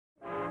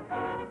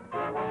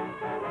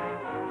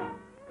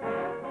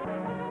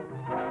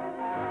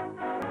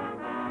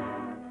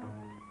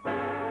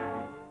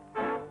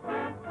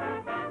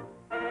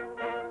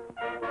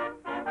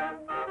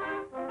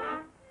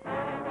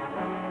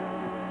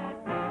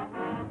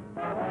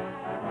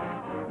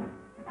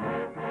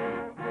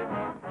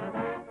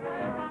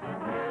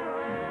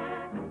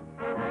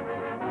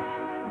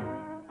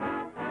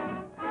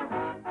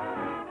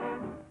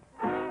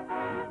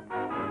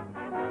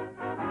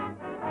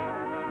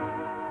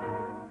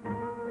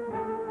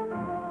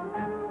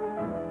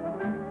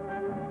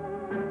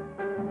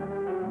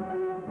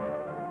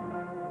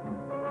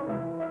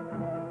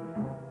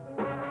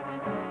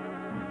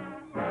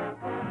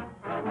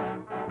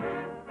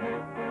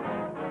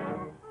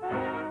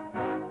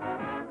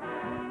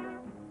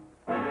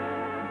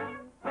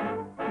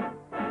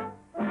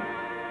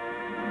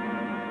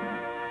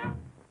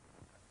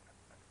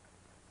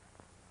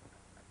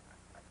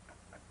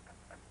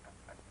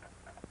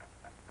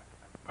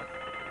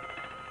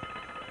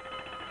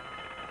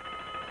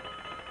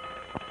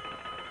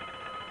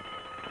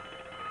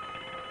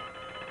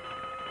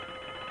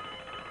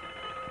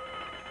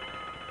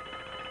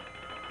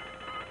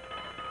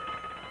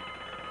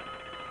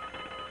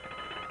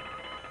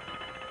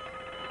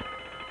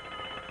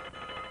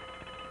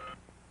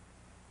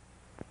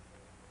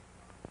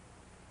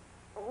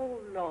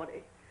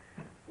Lordy.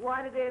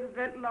 Why did they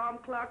invent alarm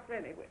clocks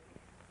anyway?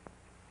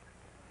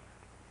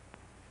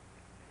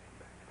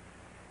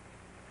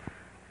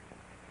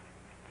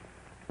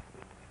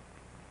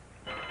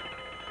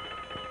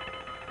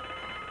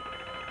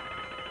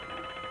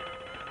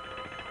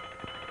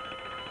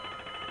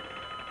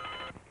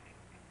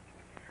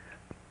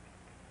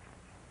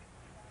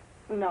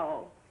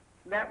 No,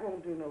 that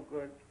won't do no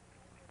good.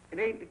 It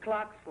ain't the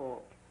clock's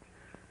fault.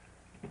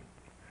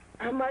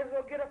 I might as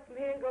well get up from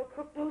here and go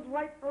cook those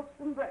white folks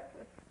some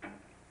breakfast.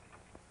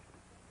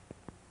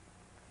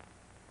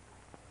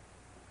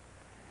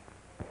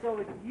 So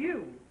it's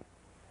you.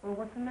 Well,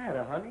 what's the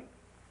matter, honey?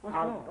 What's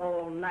wrong?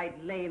 All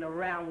night laying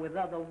around with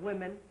other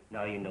women.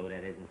 No, you know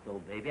that isn't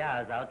so, baby.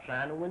 I was out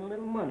trying to win a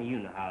little money. You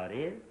know how it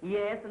is.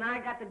 Yes, and I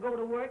got to go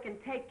to work and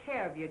take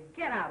care of you.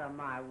 Get out of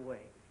my way.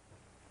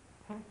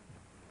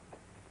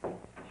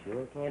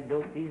 Sure can't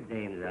dope these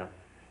dames out.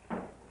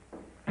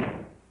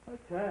 I'm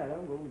tired.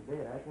 I'm going to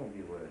bed. I can't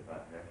be worried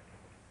about her.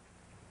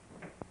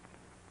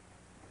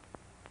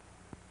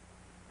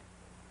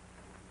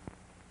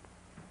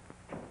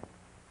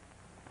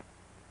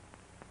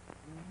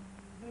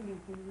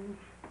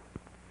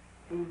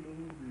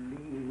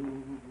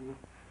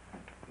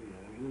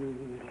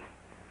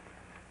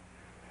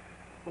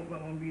 Hope I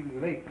won't be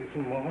late this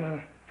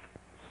morning.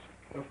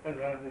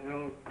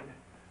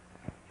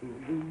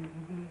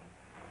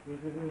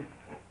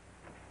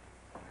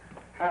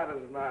 How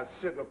does my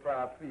sugar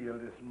pie feel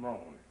this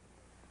morning?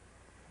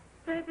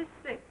 Baby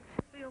sick.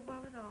 Feel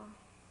well at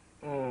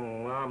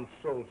all. I'm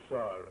so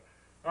sorry.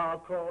 I'll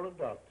call the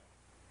doctor.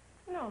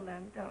 No,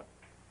 Lem, don't.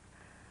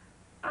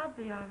 I'll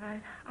be all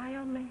right. I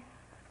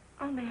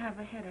only have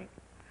a headache.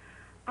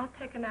 I'll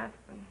take an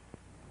aspirin.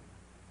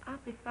 I'll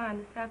be fine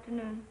this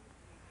afternoon.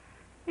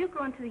 You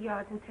go into the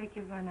yards and take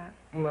your run out.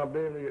 Now,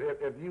 baby,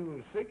 if you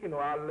was sick, you know,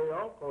 I'll lay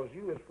off, because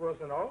you is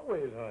first and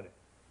always, honey.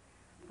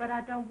 But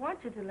I don't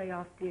want you to lay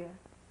off, dear.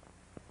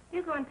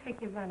 You go and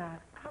take your run out.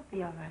 I'll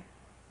be all right.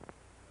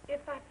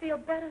 If I feel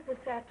better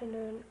this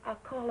afternoon, I'll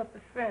call up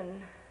a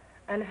friend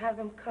and have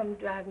him come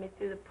drive me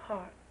through the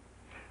park.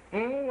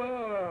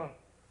 Well,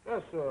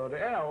 that's the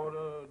air ought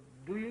to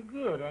do you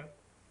good, huh?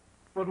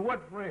 But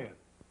what friend?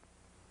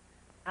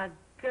 A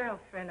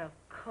girlfriend, of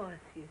course,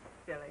 you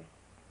silly.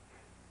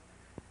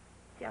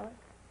 Jealous?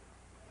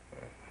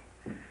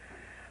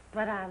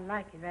 But I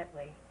like you that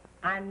way.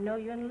 I know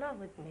you're in love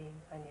with me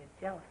when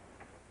you're jealous.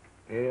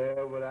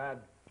 Yeah, but I'd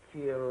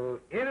kill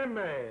any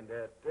man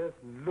that just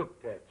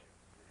looked at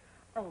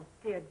you. Oh,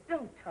 dear,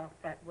 don't talk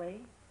that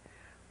way.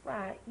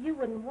 Why, you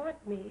wouldn't want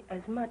me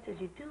as much as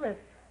you do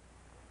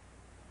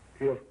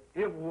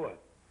If what?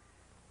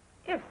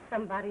 if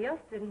somebody else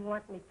didn't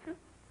want me to.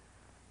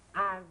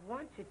 I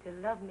want you to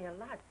love me a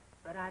lot,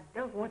 but I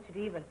don't want you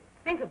to even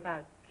think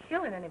about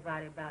killing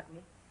anybody about me.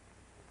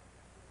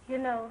 You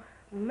know,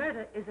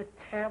 murder is a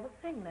terrible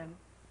thing, Lem.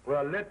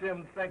 Well, let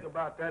them think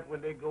about that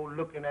when they go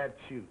looking at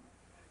you.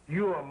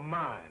 You are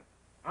mine.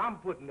 I'm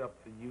putting up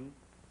for you.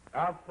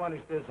 I've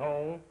furnished this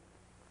home,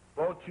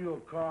 bought you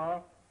a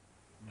car,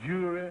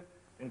 jewelry,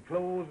 and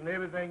clothes, and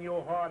everything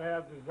your heart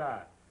has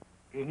desired.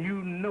 And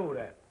you know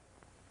that.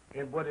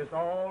 But it's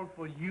all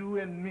for you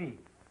and me.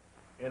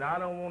 And I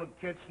don't want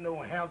to catch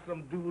no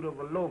handsome dude of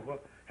a loafer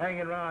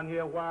hanging around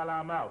here while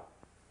I'm out.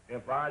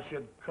 If I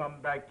should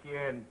come back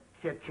here and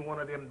catch one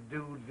of them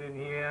dudes in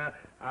here,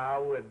 I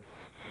would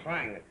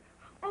sing it.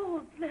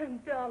 Oh, Lem,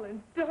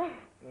 darling, don't.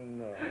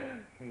 No.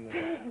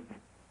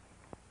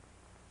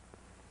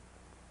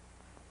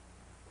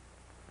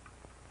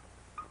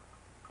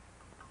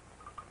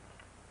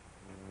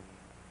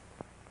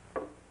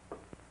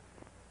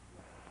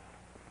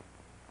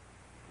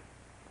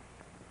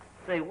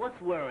 Say,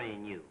 what's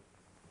worrying you?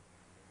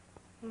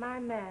 My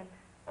man.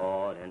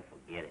 Oh, then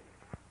forget it.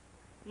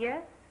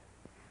 Yes,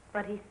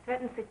 but he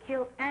threatens to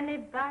kill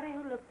anybody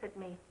who looks at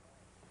me.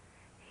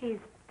 He's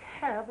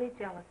terribly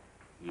jealous.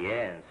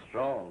 Yeah, and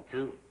strong,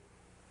 too.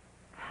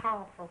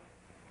 Powerful.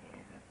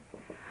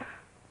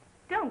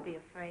 Don't be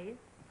afraid.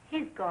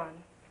 He's gone.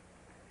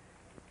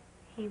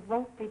 He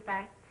won't be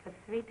back for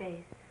 3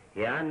 days.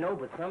 Yeah, I know,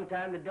 but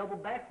sometime to double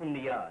back from the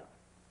yard.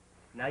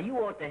 Now, you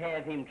ought to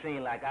have him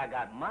trained like I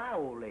got my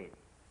old lady.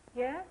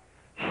 Yeah?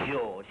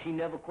 Sure, she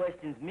never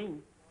questions me.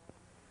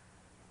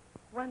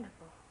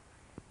 Wonderful.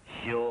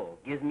 Sure,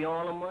 gives me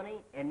all the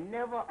money and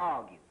never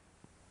argues.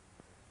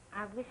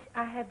 I wish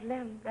I had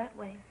Lem that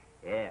way.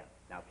 Yeah,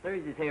 now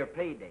Thursday's her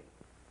payday.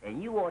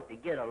 And you ought to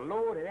get a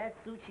load of that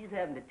suit she's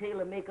having to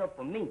tailor make up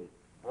for me.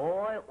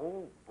 Boy,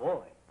 oh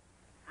boy.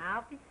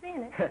 I'll be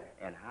seeing it.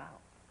 And how?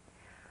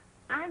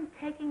 I'm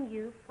taking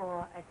you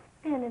for a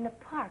spin in the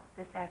park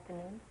this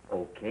afternoon.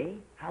 Okay,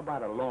 how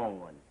about a long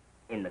one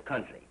in the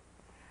country?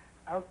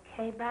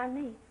 Okay by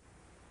me.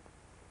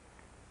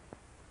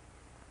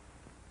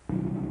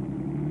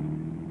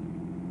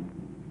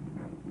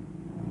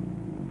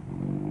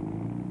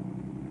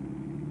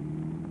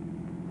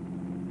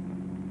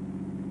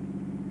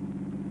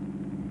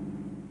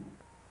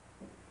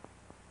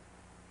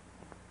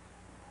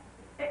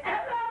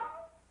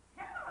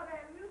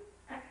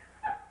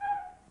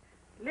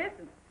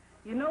 Listen,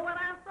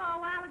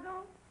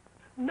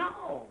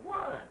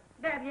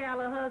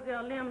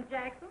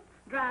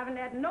 driving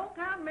that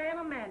no-count man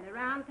or Mandy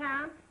around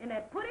town in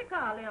that pretty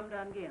car them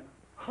done get him.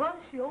 Hush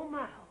your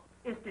mouth.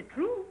 It's the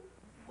truth.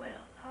 Well,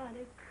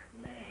 honey,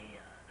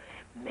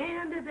 Claire,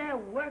 Mandy there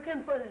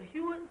working for the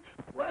Hewitts,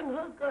 working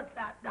her guts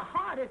out, the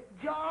hardest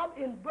job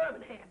in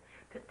Birmingham,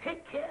 to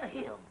take care of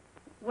him.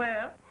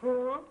 Well,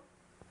 Huh?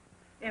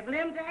 if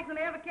Lem Jackson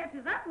ever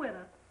catches up with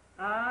her,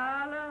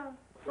 oh,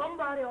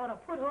 Somebody ought to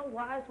put her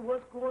wise to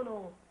what's going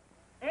on.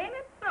 ain't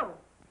it so?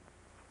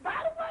 By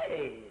the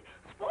way,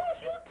 suppose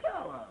you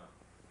tell her.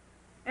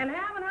 And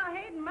having her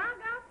hating my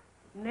guts?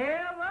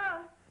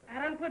 Never.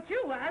 I done put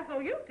you wise, so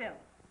you tell her.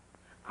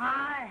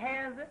 I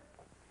has it.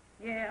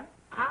 Yeah.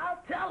 I'll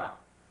tell her.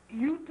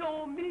 You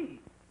told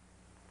me.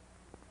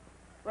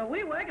 Well,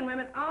 we working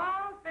women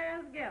all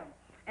stand together,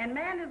 and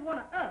Mandy's one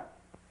of us.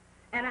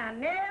 And I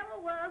never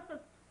was for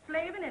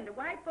slaving in the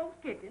white folks'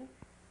 kitchen,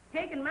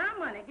 taking my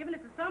money, giving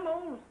it to some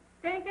old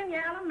stinking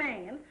yellow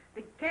man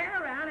to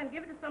carry around and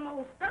give it to some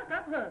old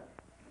stuck-up husband.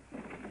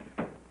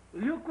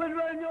 Will you quit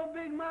running your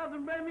big mouth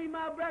and bring me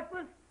my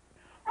breakfast?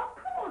 Of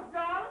course,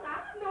 darling.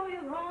 I know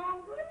you're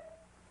hungry.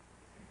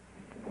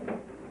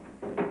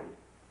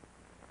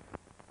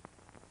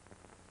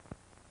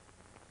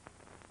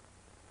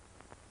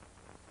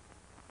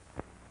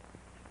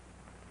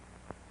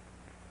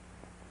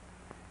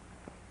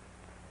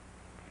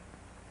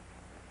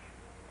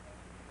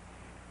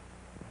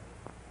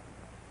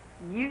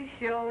 You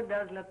sure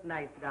does look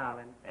nice,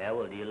 darling. Yeah,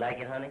 well, do you like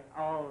it, honey?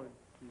 Oh,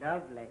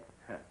 lovely.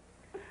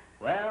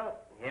 Well,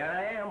 here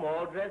I am,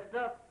 all dressed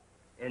up,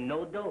 and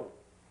no dough.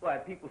 Why,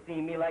 people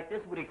seeing me like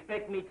this would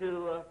expect me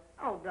to,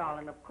 Oh,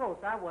 darling, of course,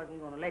 I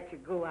wasn't going to let you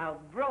go out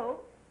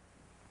broke.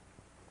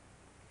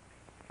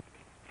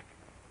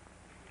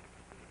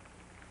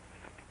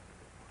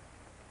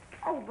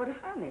 Oh, but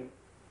honey,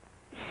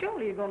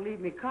 surely you're going to leave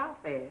me car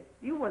fare.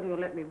 You wasn't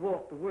going to let me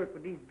walk to work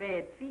with these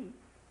bad feet.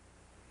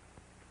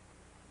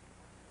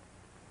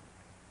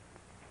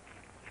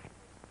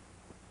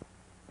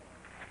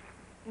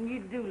 You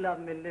do love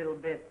me a little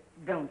bit,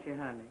 don't you,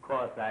 honey? Of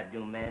course I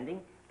do, Mandy.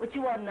 But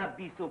you ought not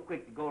be so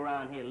quick to go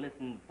around here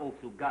listening to folks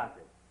who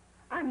gossip.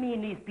 I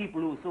mean these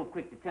people who are so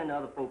quick to tend to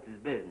other folks'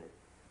 business.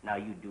 Now,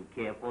 you do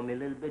care for me a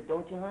little bit,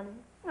 don't you, honey?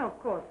 No, of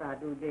course I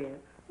do, dear.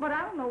 But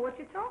I don't know what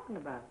you're talking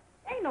about.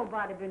 Ain't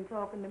nobody been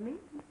talking to me.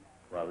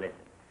 Well, listen,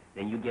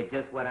 then you get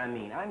just what I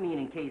mean. I mean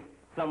in case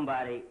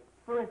somebody,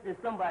 for instance,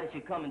 somebody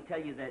should come and tell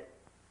you that...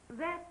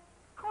 That,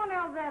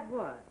 Cornell, that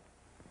what?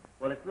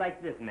 Well, it's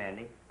like this,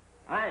 Mandy.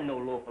 I ain't no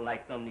loafer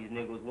like some of these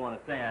niggas want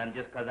to say I am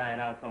just 'cause I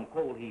ain't on some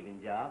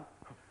coal-heaving job.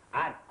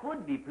 I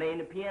could be playing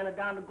the piano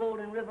down the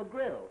Golden River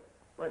Grill,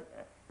 but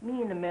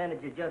me and the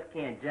manager just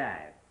can't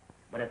jive.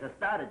 But as I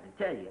started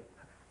to tell you,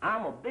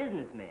 I'm a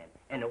businessman,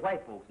 and the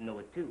white folks know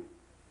it, too.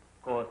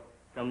 Of course,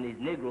 some of these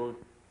Negroes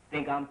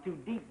think I'm too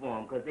deep for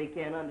them 'cause they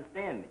can't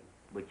understand me.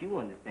 But you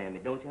understand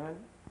me, don't you, honey?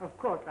 Of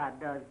course I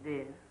does,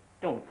 dear.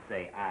 Don't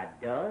say I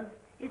does.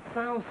 It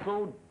sounds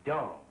so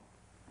dumb.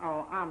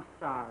 Oh, I'm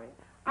sorry.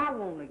 I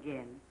won't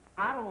again.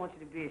 I don't want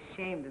you to be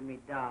ashamed of me,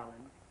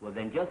 darling. Well,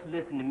 then just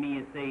listen to me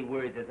and say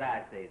words as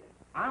I say them.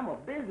 I'm a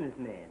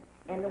businessman,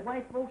 and the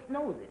white folks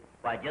knows it.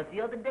 Why, just the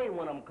other day,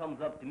 one of them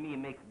comes up to me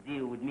and makes a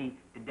deal with me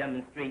to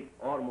demonstrate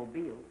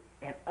automobiles,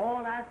 and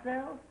all I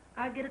sell,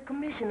 I get a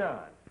commission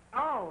on.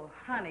 Oh,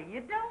 honey,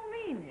 you don't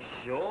mean it.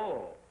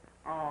 Sure.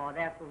 Oh,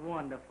 that's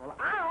wonderful.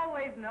 I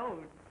always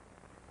knowed.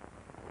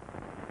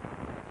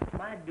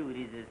 My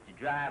duties is to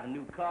drive a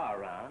new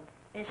car around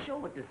and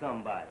show it to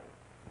somebody,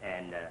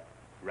 and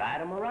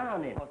ride them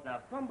around in it. Now,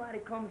 if somebody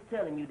comes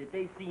telling you that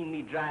they seen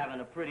me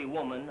driving a pretty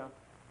woman,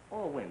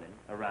 or women,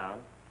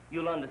 around,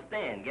 you'll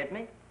understand, get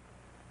me?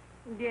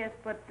 Yes,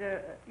 but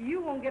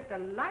you won't get to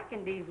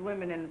liking these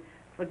women and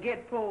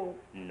forget poor...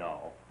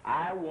 No,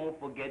 I won't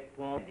forget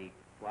poor Mandy.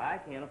 Why, I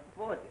can't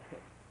afford it.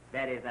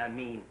 That is, I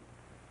mean,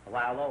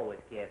 well, I'll always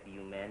care for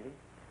you, Mandy.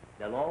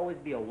 There'll always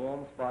be a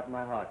warm spot in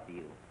my heart for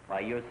you.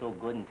 Why, you're so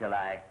good until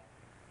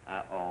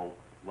oh,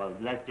 well,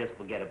 let's just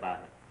forget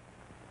about it.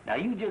 Now,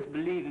 you just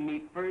believe in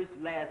me first,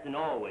 last, and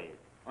always.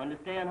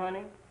 Understand,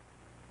 honey?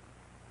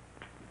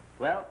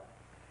 Well,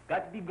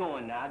 got to be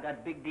going now. I got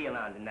a big deal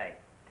on tonight.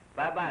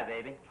 Bye-bye,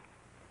 baby.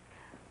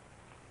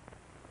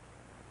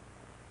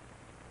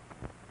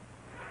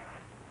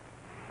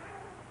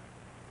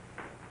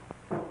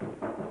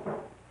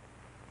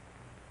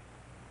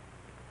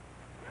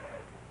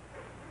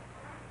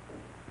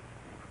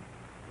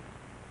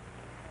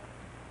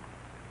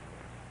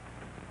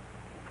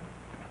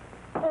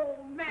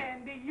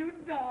 Mandy, you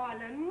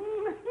darling.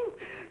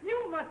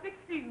 You must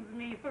excuse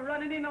me for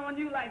running in on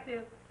you like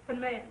this. But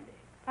Mandy,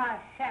 I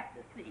have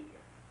to see you.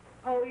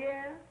 Oh,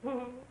 yeah?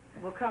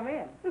 Well, come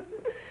in.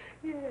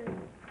 Yes.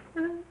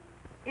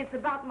 It's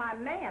about my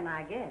man,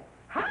 I guess.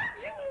 How'd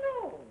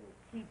you know?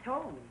 He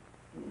told me.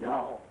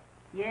 No.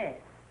 Yes.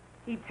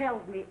 He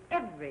tells me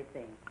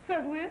everything.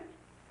 Says which?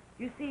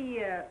 You see,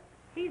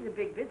 he's a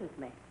big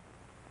businessman.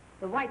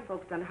 The white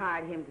folks done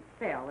hired him to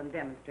sell and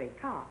demonstrate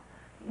cars.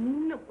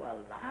 No, well,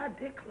 I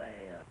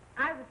declare.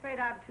 I was afraid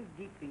I'm too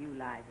deep for you,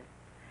 Liza.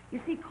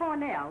 You see,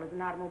 Cornell is an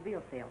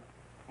automobile salesman,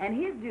 And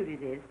his duty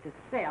is to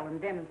sell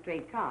and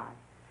demonstrate cars.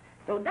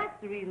 So that's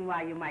the reason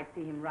why you might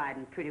see him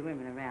riding pretty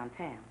women around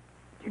town.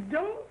 You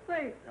don't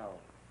say so.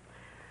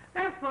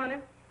 That's funny.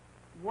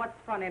 What's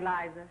funny,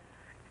 Liza?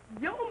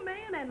 Your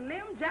man and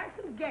Lem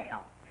Jackson's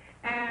gal,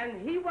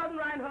 and he wasn't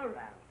riding her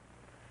around.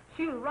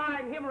 She was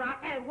riding him around,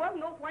 and it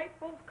wasn't no white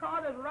folks'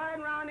 car that was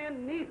riding around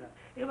in neither.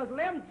 It was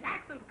Lem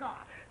Jackson's car,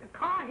 the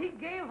car he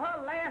gave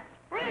her last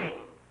spring.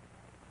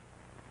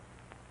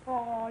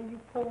 Oh, you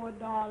poor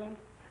darling.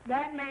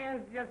 That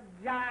man's just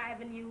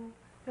jiving you,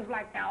 just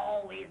like they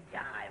always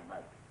jive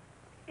us.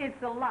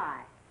 It's a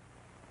lie.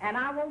 And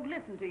I won't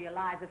listen to you,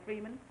 Liza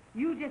Freeman.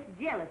 You just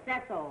jealous,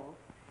 that's all.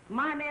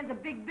 My man's a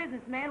big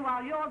businessman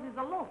while yours is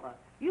a loafer.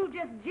 You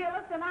just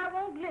jealous and I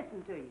won't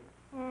listen to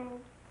you.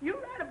 You're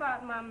right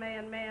about my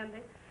man, Mandy.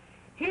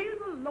 He's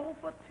a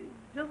loafer, too,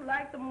 just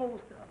like the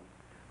most of them.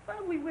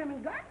 But we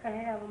women got to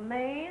have a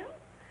man.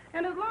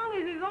 And as long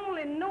as he's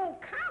only no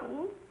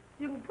count,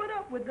 you can put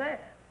up with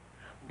that.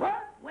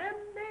 But when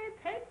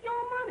they take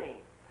your money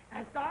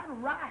and start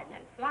riding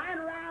and flying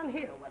around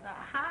here with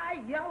a high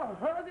yellow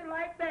hugger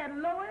like that,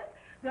 Lois,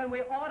 then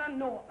we ought to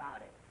know about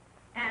it.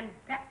 And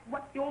that's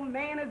what your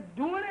man is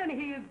doing, and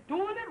he is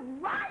doing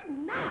it right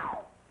now.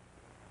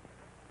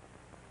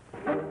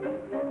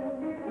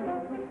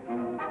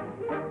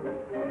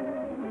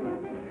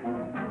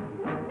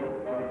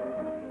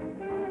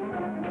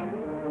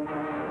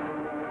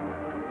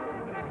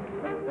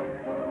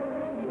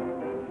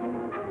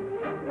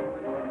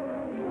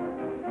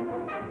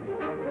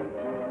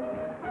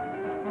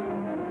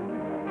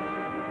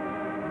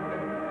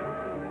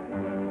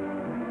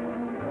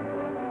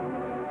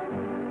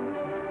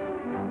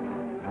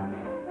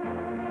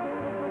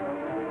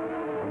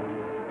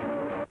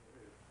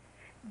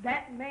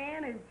 That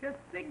man is just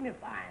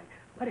signifying.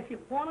 But if you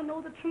want to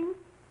know the truth,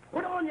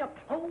 put on your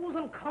clothes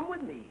and come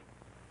with me.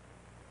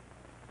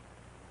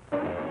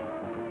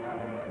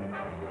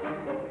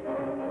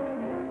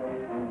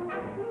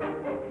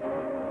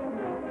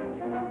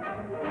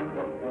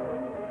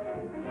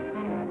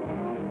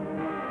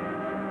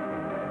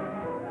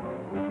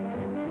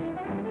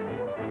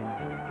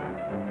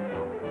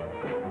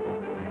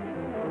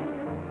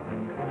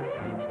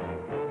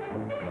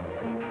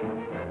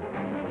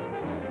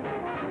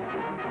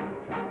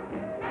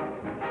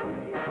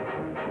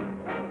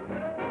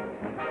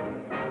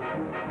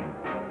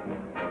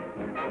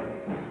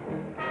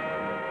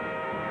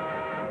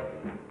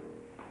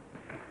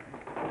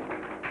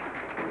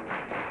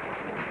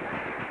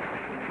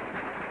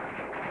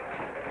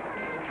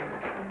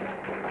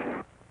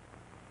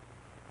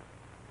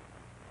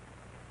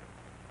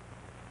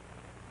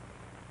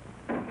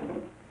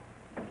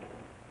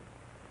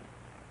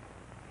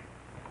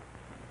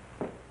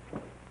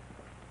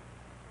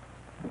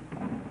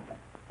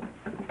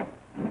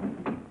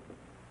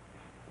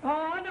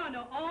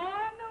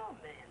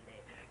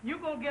 You're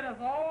going to get us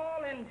all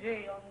in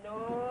jail.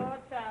 No,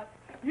 child.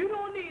 You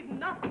don't need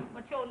nothing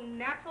but your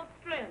natural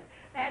strength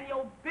and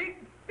your big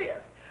fist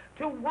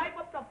to wipe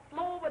up the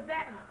floor with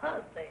that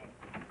husband.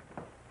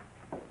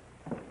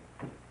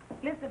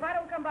 Listen, if I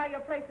don't come by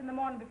your place in the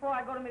morning before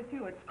I go to Miss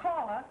Hewitt's,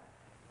 call her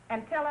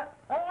and tell her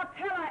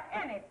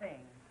anything.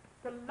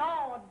 The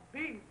Lord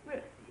be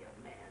with you,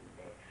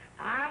 Mandy.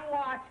 I'm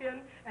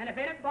watching, and if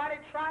anybody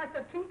tries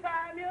to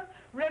two-time you,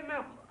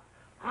 remember,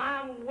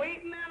 I'm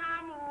waiting and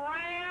I'm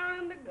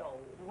raring to go.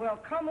 Well,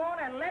 come on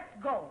and let's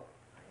go.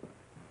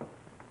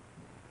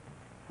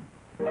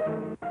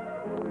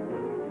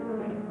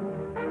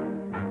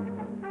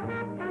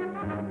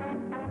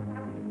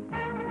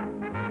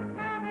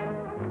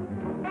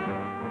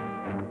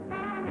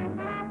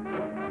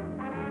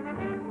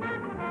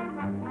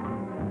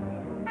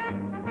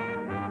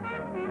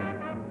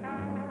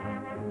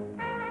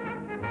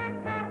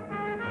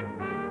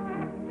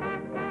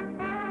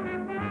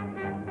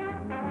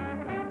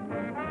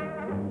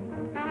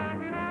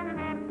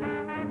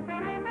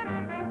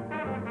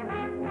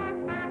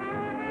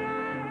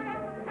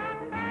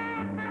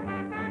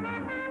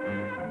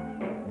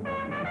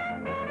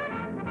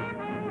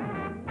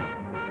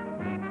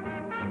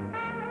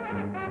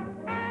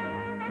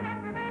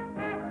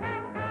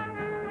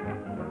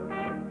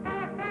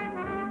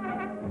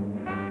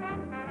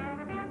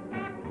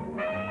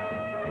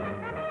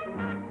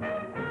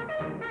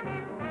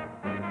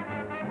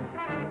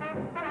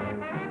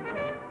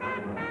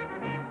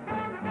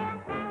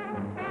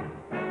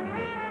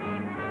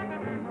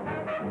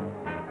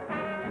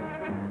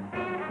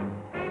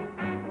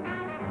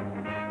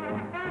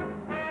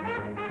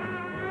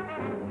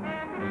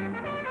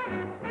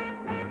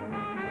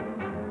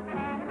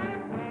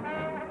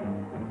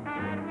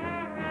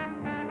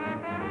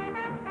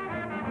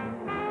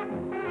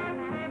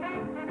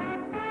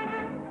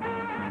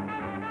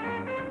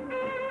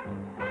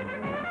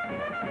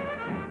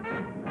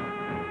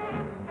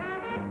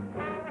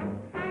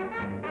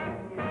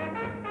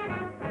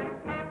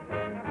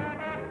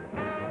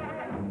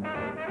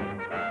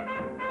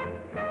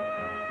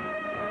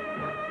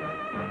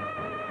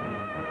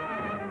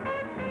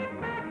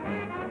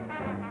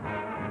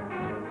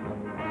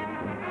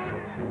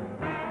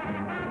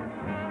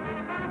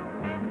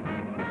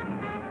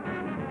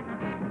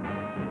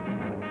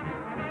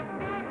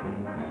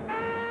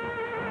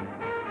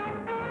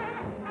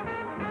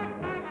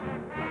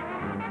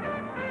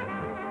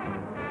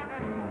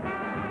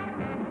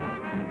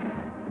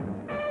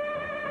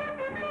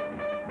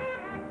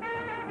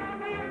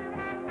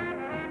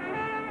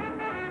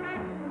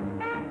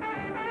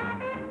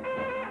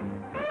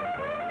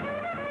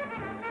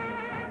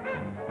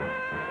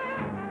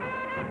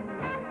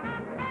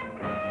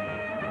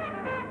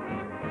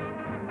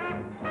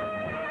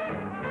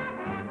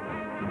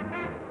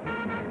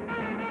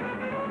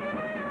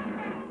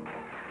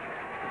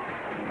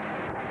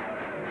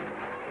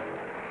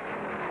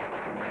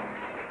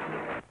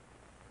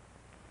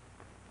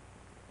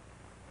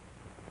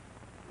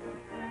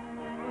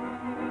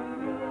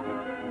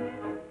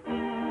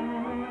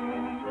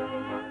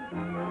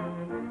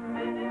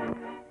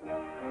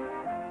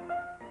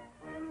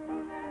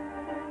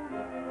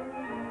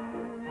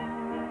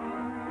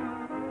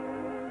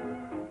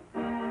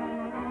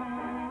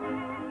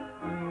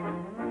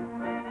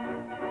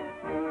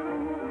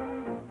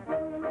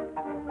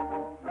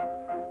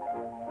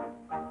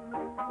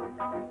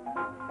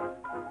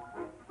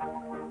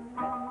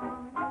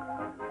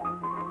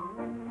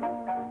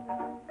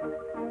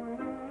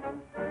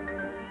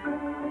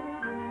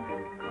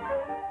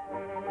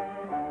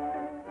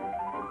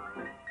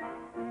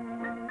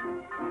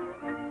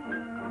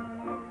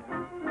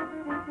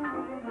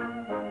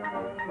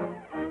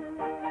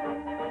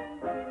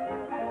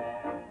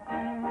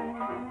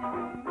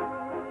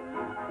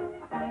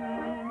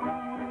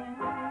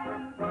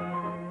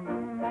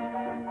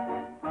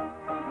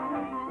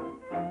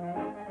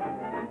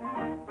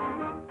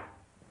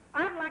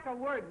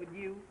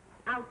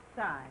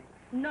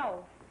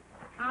 No.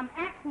 I'm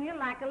asking you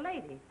like a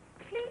lady.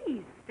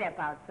 Please step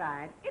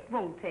outside. It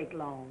won't take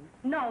long.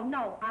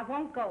 No, I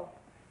won't go.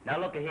 Now,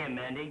 look at here,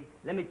 Mandy.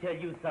 Let me tell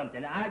you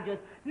something. Listen.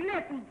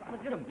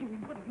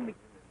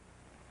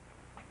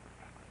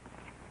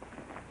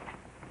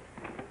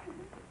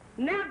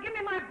 Now, give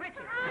me my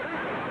breeches.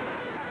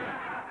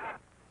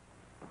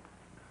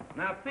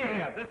 Now, see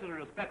here, this is a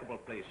respectable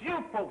place.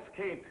 You folks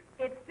can't...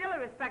 It's still a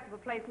respectable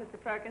place, Mr.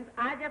 Perkins.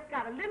 I just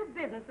got a little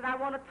business that I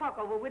want to talk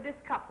over with this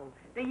couple.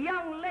 The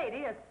young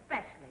lady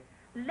especially.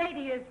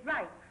 Lady is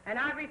right, and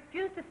I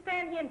refuse to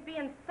stand here and be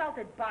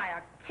insulted by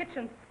a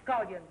kitchen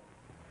scullion.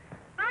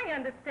 I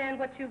understand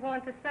what you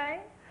want to say.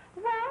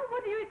 Well,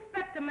 what do you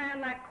expect a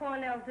man like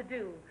Cornell to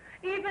do?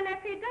 Even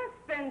if he does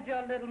spend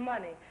your little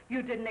money,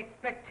 you didn't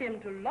expect him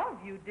to love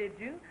you, did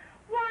you?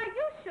 Why,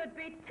 you should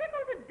be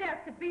tickled to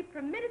death to be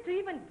permitted to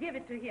even give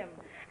it to him.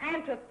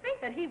 And to think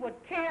that he would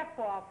care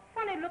for a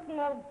funny-looking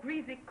old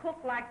greasy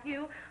cook like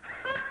you.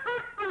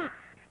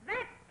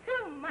 That's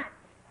too much.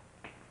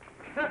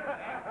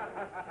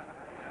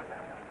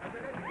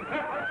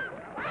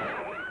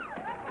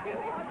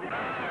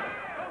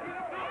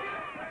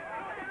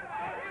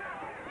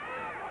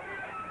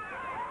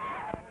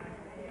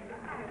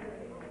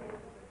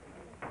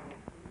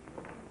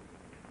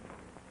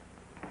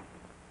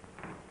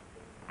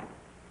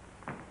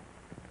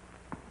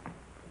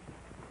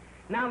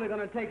 Now we're going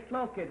to take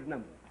Slow Kid's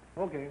number.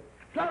 Okay.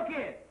 Slow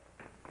Kid!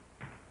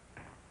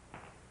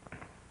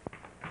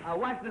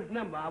 Watch this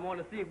number. I want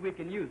to see if we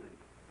can use it.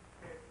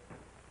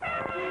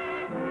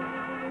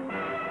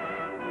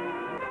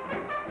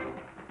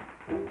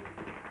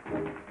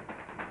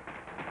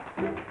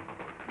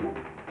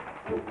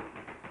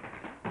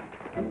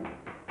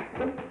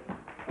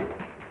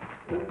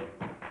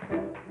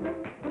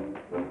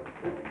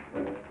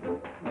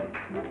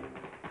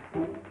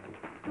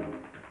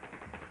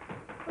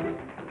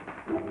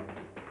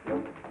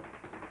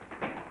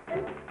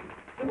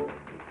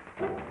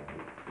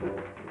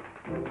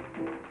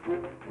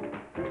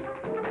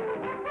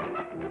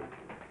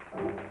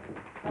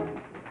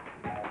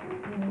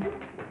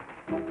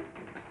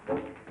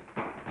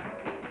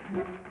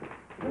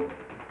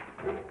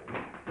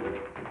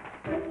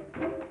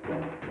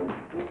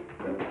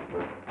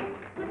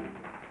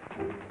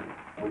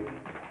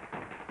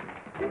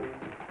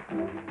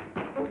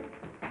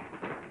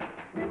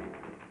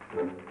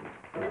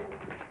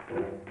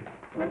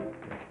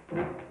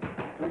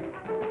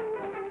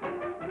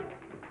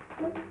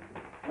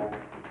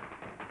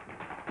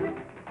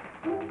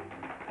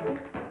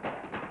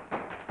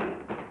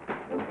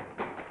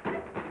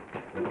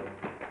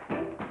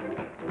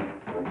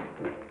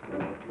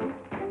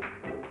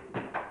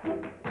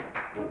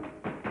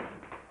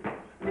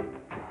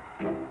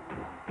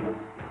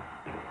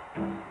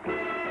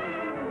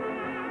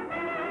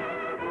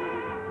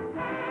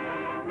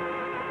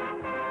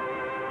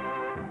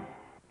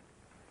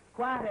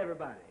 Quiet,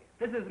 everybody.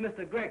 This is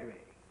Mr. Gregory.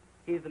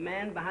 He's the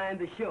man behind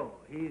the show.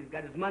 He's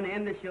got his money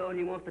in the show, and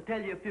he wants to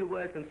tell you a few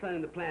words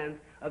concerning the plans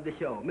of the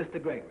show.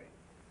 Mr. Gregory.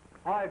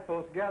 All right,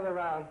 folks, gather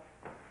around.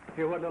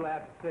 Hear what little I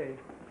have to say.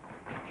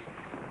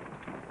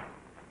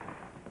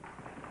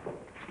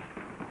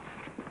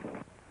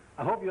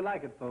 I hope you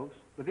like it, folks,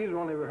 but these are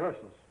only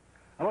rehearsals.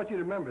 I want you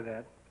to remember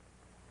that.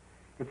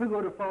 If we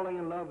go to falling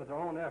in love with our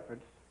own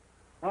efforts,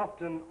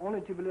 often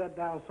only to be let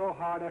down so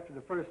hard after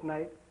the first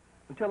night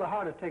until the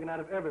heart is taken out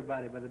of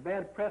everybody by the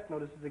bad press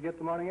notices they get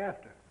the morning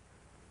after.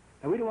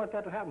 And we don't want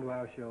that to happen to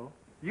our show.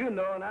 You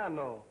know and I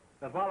know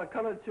that while a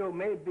colored show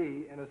may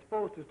be and is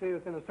supposed to stay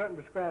within a certain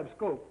prescribed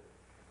scope,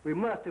 we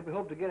must, if we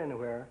hope to get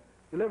anywhere,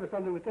 deliver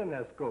something within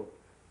that scope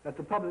that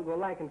the public will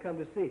like and come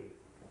to see.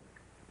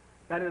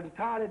 That is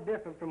entirely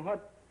different from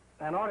what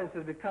an audience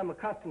has become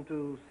accustomed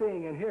to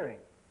seeing and hearing.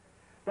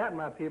 That,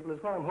 my people,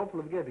 is what I'm hopeful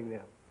of giving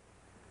them.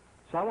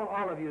 So I want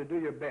all of you to do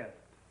your best.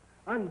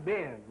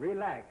 Unbend,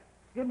 relax,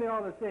 give me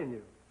all that's in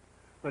you.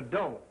 But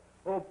don't,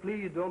 oh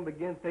please don't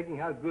begin thinking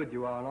how good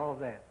you are and all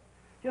that.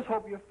 Just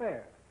hope you're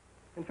fair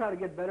and try to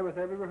get better with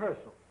every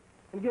rehearsal.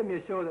 And give me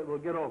a show that will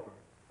get over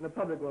and the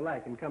public will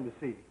like and come to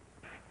see.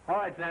 All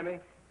right, Sammy.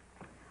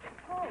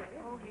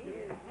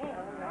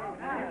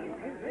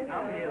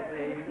 I'm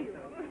here, baby.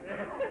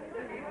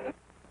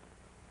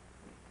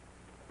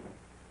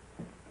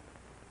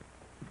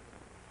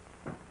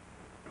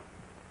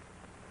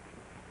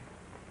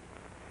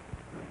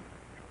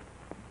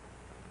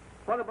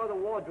 What about the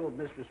wardrobe,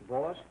 Mistress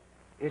Boss?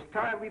 It's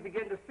time we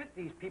begin to fit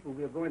these people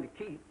we're going to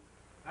keep.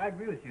 I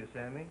agree with you,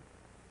 Sammy.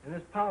 And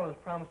Miss Powell has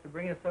promised to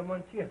bring us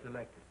someone she has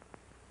selected.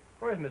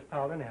 Where's Miss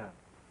Powell, anyhow?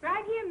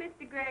 Right here,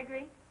 Mr.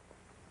 Gregory.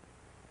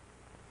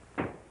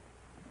 Good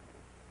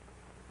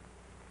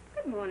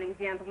morning,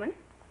 gentlemen.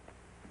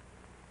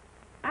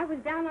 I was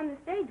down on the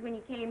stage when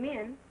you came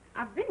in.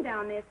 I've been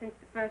down there since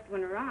the first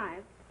one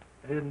arrived.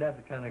 Isn't that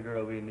the kind of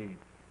girl we need?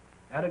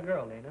 Atta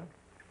girl, Lena.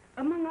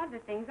 Among other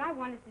things, I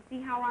wanted to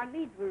see how our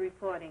leads were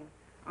reporting.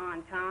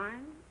 On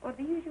time, or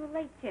the usual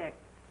late check.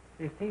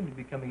 They seem to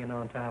be coming in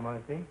on time,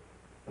 aren't they?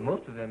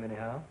 Most of them,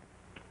 anyhow.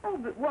 Oh,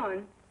 but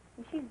one.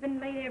 And she's been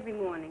late every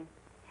morning.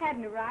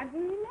 Hadn't arrived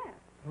when we left.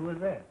 Who was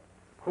that?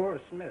 Cora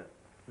Smith.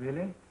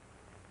 Really?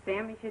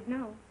 Sammy should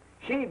know.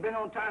 She ain't been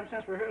on time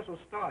since rehearsal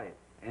started.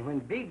 And when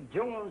Big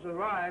Jones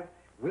arrived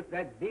with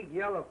that big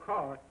yellow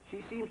car,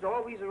 she seems to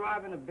always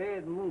arrive in a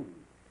bad mood.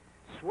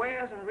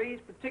 Swears and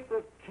raises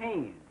particular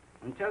Cain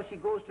until she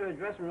goes to her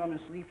dressing room and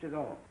sleeps it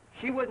off.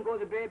 She wouldn't go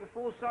to bed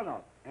before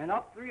sunup, and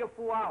up 3 or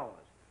 4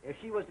 hours if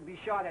she was to be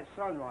shot at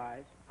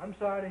sunrise. I'm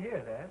sorry to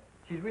hear that.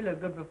 She's really a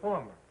good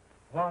performer.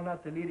 While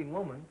not the leading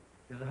woman,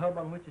 is a hub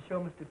on which the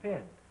show must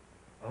depend.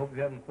 I hope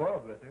you haven't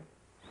quarreled with her.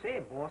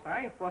 Say, boss,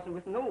 I ain't fussing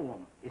with no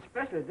woman,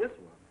 especially this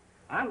one.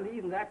 I'm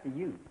leaving that to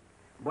you.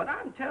 But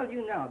I'm telling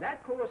you now,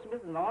 that Cora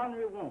Smith is an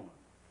ornery woman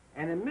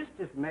and a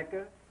mischief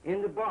maker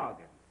in the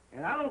bargain.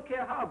 And I don't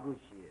care how good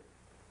she is.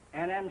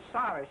 And I'm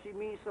sorry she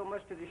means so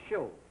much to the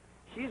show.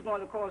 She's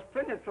going to cause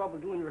plenty of trouble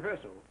doing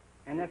rehearsal.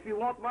 And if you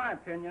want my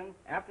opinion,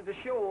 after the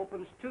show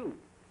opens, too.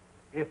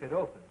 If it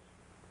opens.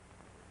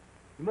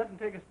 You mustn't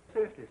take it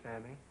seriously,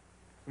 Sammy.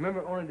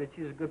 Remember only that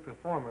she's a good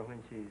performer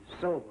when she's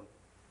Sober.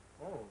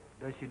 Oh,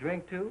 does she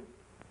drink, too?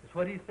 Is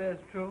what he says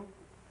true?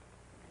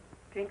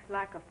 Drinks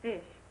like a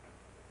fish.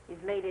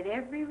 He's late at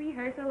every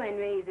rehearsal and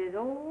raises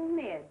old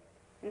Ned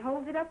and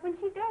holds it up when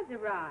she does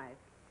arrive.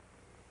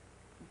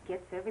 He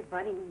gets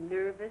everybody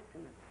nervous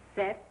and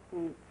upset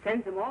and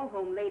sends them all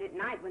home late at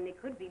night when they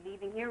could be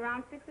leaving here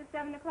around 6 or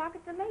 7 o'clock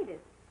at the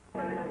latest.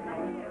 Well,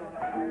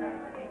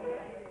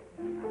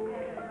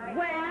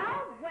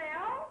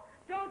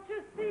 don't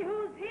you see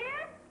who's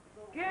here?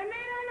 Give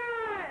me the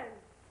noise.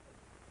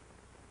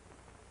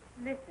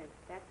 Listen,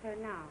 that's her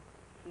now.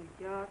 She's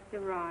just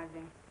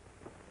arriving.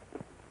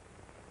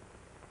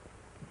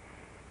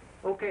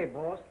 Okay,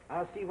 boss.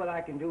 I'll see what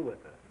I can do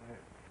with her.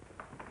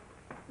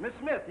 Miss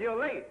Smith, you're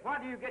late. Why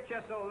do you get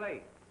you so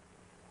late?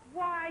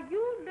 Why,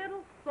 you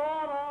little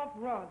sawed-off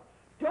runt.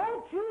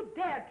 Don't you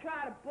dare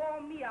try to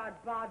bawl me out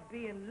about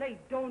being late.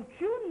 Don't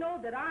you know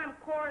that I'm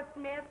Cora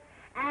Smith,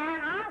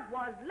 and I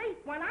was late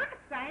when I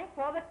sang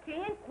for the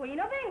King and Queen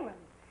of England.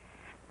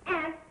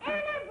 And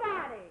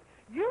anybody,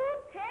 you,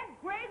 Ted,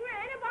 Gregory,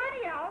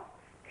 anybody else,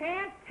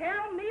 can't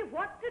tell me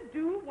what to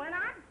do when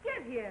I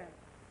get here.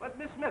 But,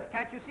 Miss Smith,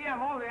 can't you see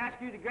I'm only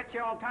asking you to get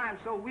here on time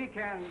so we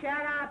can...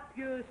 Shut up,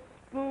 you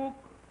spook.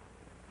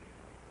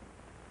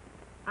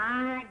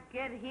 I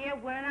get here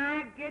when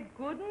I get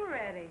good and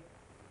ready.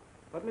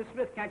 But, Miss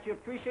Smith, can't you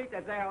appreciate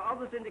that there are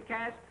others in the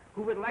cast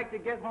who would like to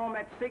get home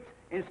at 6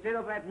 instead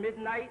of at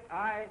midnight?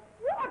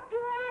 What do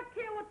I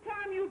care what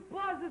time you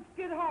buzzards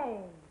get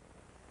home?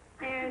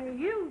 And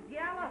you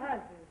yellow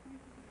hussies,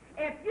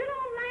 if you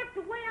don't like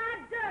the way I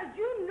does,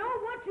 you know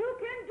what you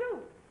can do.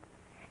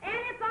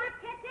 And if I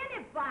catch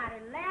anybody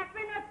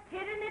laughing or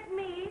titting at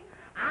me,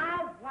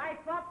 I'll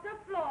wipe up the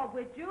floor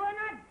with you, and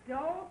I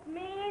don't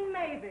mean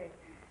maybe.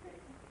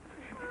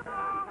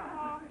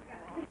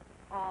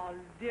 A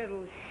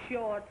little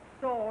short,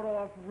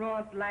 sawed-off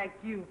runt like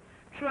you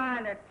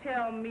trying to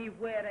tell me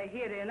where to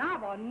hit, and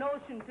I've a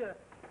notion to...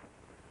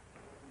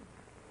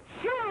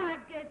 Sure, I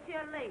get you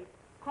late,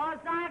 'cause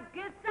I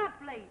gets up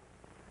late.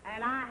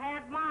 And I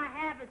had my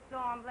habits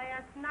on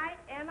last night,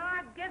 and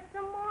I get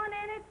some on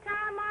any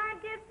time I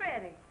get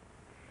ready.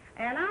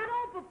 And I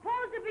don't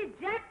propose to be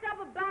jacked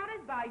up about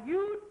it by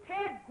you,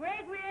 Ted,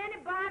 Gregory,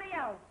 anybody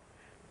else.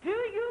 Do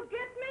you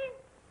get me?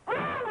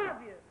 All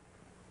of you.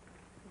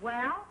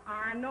 Well,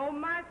 I know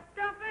my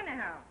stuff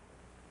anyhow.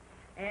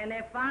 And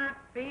if I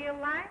feel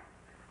like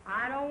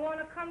I don't want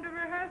to come to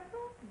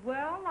rehearsal,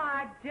 well,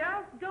 I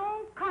just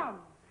don't come.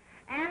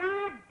 And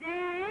I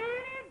dare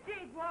any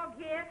jigwog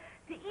here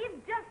to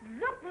even just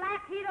look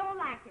like he don't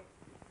like it.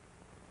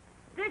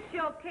 This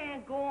show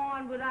can't go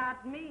on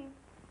without me.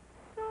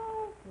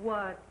 So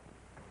what?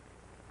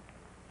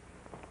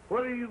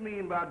 What do you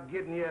mean about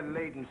getting here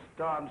late and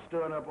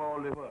stirring up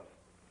all this fuss?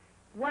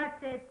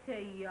 What's it to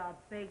you,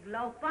 big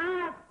loaf?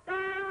 I'll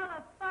stir all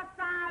the fuss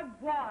I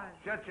want.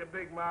 Shut your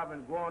big mouth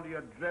and go on to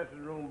your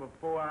dressing room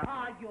before I...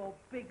 Ah, you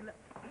big loaf.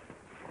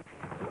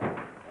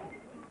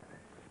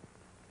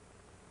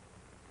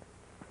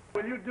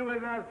 Will you do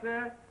as I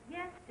said?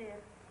 Yes, dear.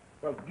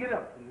 Well, get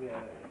up from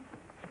here.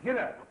 Get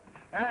up.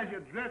 As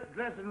your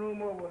dressing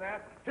room over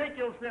there, take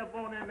yourself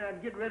on in there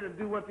and get ready to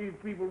do what these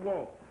people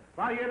want. If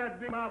I hear that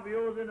big mouth of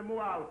yours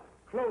anymore, I'll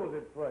close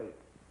it for you.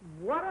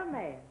 What a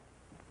man.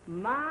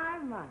 My.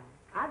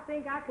 I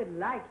think I could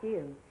like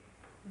him.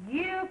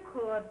 You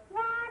could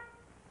what?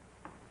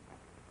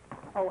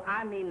 Oh,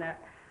 I mean,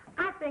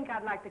 I think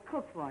I'd like to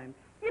cook for him.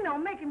 You know,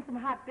 make him some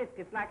hot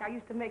biscuits like I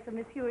used to make for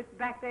Miss Hewitt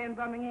back there in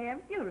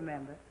Birmingham. You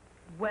remember.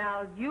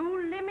 Well,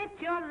 you limit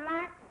your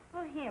likes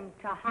for him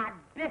to hot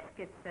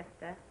biscuits,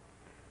 sister,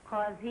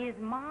 'cause he's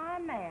my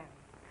man.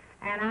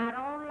 And I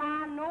don't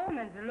allow no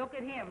man to look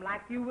at him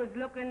like you was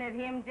looking at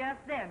him just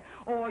then,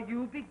 or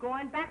you'd be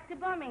going back to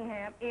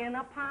Birmingham in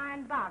a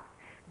pine box.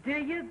 Do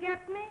you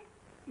get me?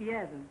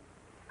 Yes,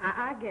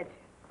 I get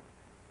you.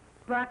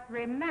 But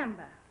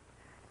remember,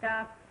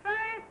 the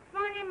first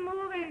funny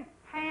moving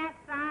pass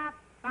I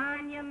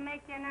find you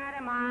making out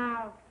of my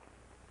house.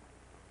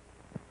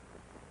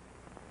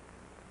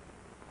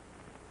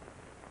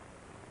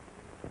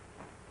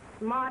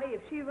 Smarty,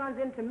 if she runs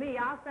into me,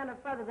 I'll send her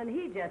further than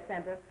he just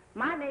sent her.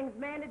 My name's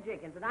Mandy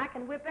Jenkins, and I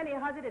can whip any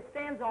hussy that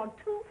stands on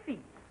 2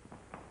 feet.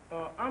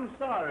 I'm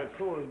sorry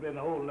Cora's been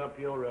holding up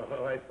your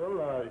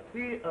rehearsal.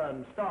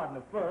 Starting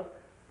the first.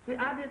 See,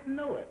 I didn't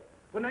know it.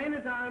 But now,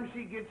 anytime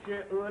she gets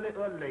here early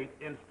or late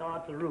and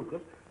starts a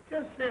ruckus,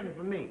 just send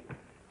for me.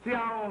 See,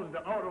 I own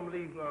the Autumn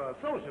League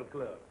Social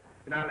Club,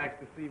 and I like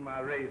to see my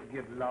race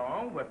get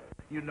long, but,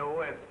 you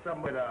know, as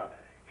somebody with a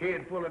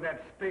head full of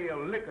that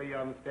stale liquor, you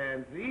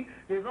understand, see,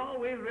 is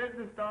always ready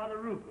to start a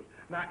ruckus.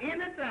 Now,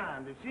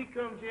 anytime that she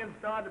comes here and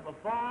starts to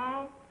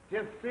perform,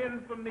 just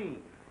send for me.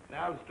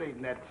 Now, I'll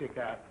straighten that chick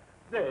out.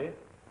 There.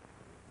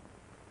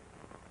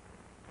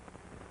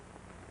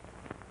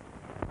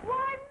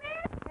 Why,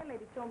 man? That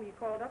lady told me you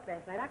called up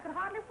last night. I could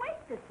hardly wait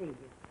to see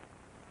you.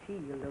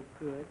 Gee, you look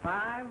good.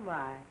 My.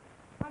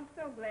 I'm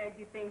so glad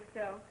you think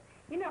so.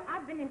 You know,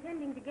 I've been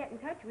intending to get in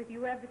touch with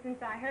you ever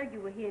since I heard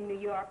you were here in New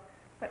York.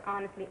 But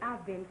honestly,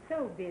 I've been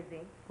so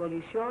busy. Well,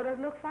 you sure does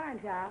look fine,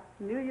 child.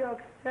 New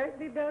York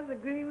certainly does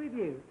agree with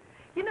you.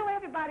 You know,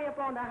 everybody up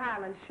on the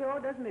Highlands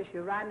sure does miss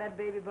you riding that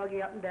baby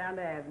buggy up and down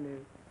the avenue.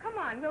 Come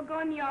on, we'll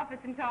go in the office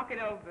and talk it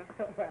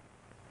over.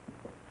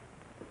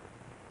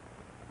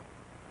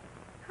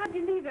 How'd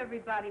you leave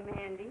everybody,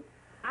 Mandy?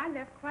 I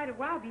left quite a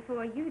while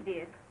before you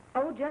did.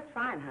 Oh, just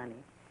fine, honey.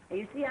 And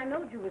you see, I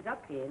knowed you was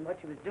up here and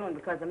what you was doing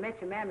because I met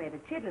your mammy at a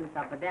chitlin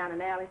supper down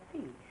in Alice.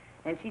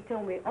 And she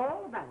told me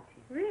all about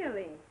you.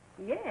 Really?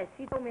 Yes,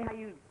 she told me how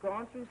you'd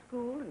gone through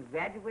school and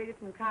graduated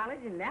from college,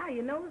 and now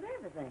you knows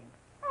everything.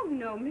 Oh,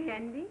 no,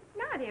 Mandy.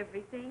 Not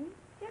everything.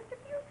 Just a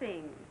few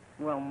things.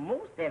 Well,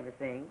 most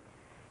everything.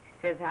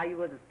 She says how you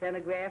was a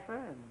stenographer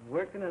and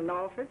worked in an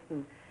office.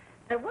 And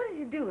what did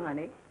you do,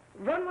 honey?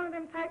 Run one of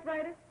them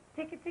typewriters?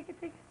 Ticket.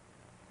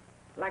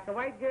 Like a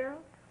white girl?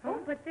 Huh? Oh,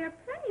 but there are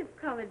plenty of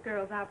colored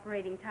girls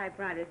operating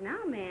typewriters now,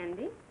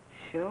 Mandy.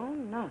 Sure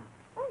enough.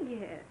 Oh,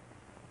 yes.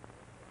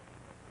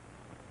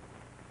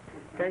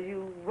 Does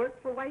you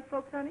work for white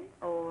folks, honey,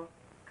 or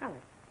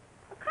colored?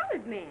 A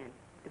colored man,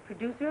 the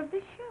producer of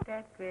this show.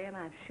 That's great, and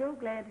I'm sure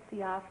glad to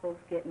see our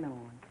folks getting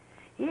on.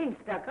 He ain't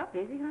stuck up,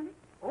 is he, honey?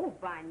 Oh,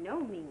 by no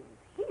means.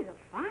 He's a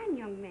fine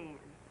young man.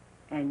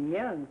 And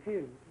young,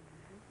 too.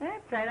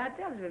 That's right. I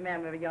just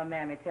remember your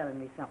mammy telling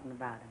me something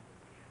about him.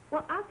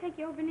 Well, I'll take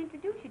you over and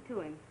introduce you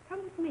to him.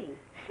 Come with me.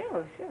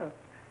 Sure.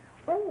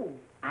 Oh,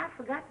 I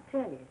forgot to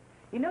tell you.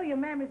 You know your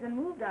mammy's been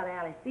moved out of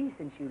Alley C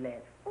since you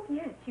left. Oh,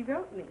 yes, she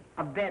wrote me.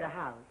 A better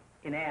house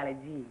in Alley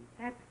G.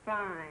 That's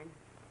fine.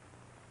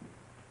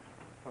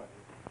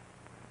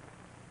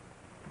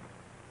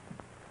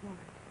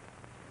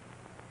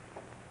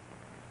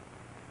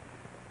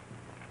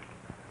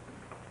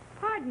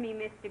 Pardon me,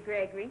 Mr.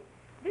 Gregory.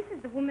 This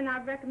is the woman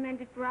I've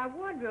recommended for our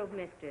wardrobe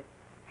mistress.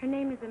 Her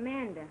name is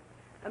Amanda.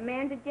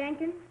 Amanda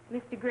Jenkins,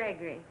 Mr.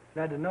 Gregory.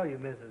 Glad to know you,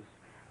 Mrs.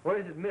 What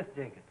is it, Miss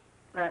Jenkins?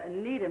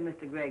 Neither,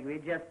 Mr. Gregory,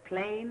 just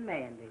plain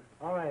Mandy.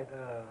 All right,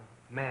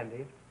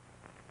 Mandy.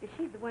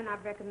 She's the one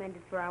I've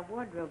recommended for our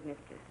wardrobe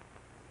mistress.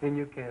 Then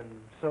you can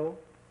sew?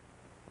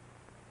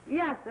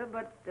 Yes, sir,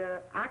 but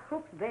I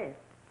cook's best.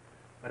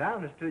 But I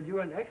understood you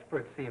were an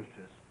expert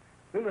seamstress.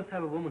 We must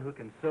have a woman who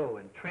can sew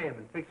and trim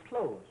and fix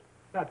clothes,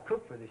 not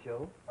cook for the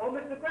show. Oh,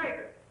 Mr.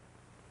 Gregory.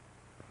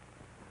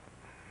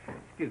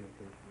 Excuse me,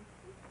 please.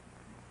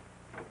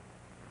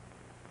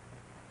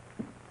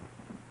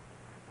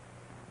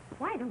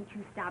 Why don't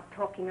you stop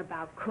talking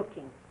about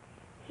cooking?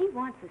 He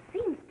wants a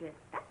seamstress.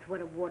 That's what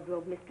a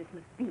wardrobe mistress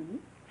must be.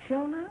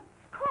 Sure enough?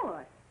 Of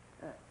course.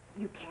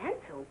 You can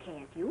sew,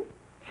 can't you?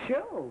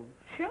 Sure.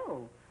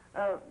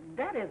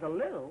 That is a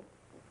little.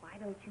 Why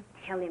don't you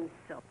tell him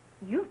so?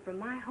 You're from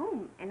my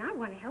home, and I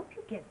want to help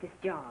you get this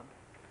job.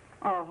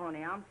 Oh,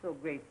 honey, I'm so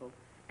grateful.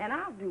 And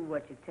I'll do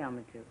what you tell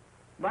me to.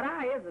 But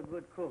I is a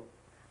good cook.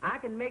 I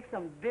can make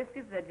some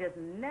biscuits that just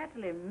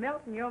naturally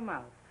melt in your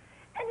mouth.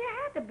 And you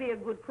had to be a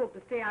good cook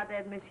to stay out there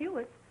at Miss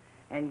Hewitt's.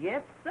 And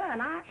yes, sir,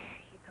 and I...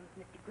 Here comes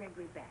Mr.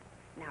 Gregory back.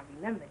 Now,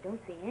 remember, don't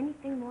say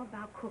anything more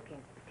about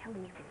cooking. Tell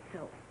him you can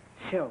sew.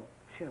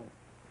 Sure.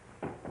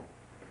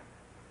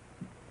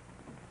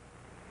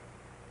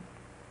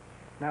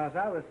 Now, as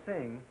I was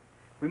saying,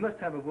 we must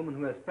have a woman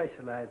who has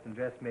specialized in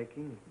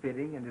dressmaking,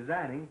 fitting, and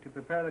designing to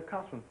prepare the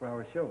costumes for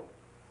our show.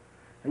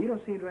 Now, you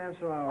don't seem to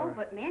answer our... Oh,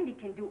 but Mandy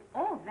can do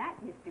all that,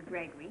 Mr.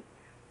 Gregory.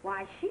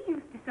 Why, she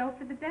used to sew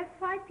for the best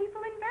white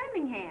people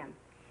in Birmingham.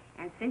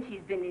 And since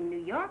she's been in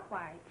New York,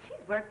 why,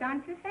 she's worked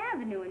on Fifth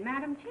Avenue in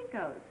Madame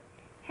Chico's.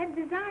 Head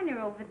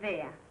designer over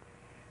there.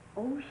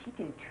 Oh, she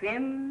can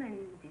trim and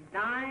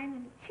design,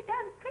 and she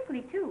does it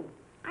quickly, too.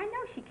 I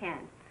know she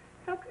can.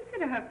 So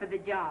consider her for the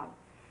job.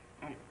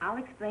 And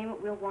I'll explain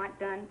what we'll want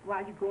done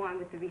while you go on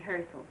with the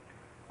rehearsals.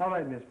 All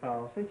right, Miss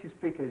Powell, since you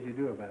speak as you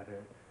do about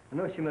her, I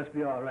know she must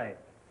be all right.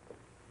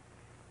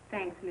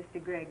 Thanks, Mr.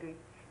 Gregory.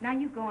 Now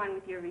you go on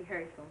with your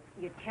rehearsals.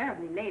 You're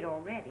terribly late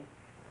already.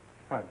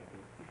 Pardon me.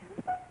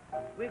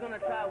 We're going to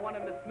try one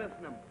of Miss Smith's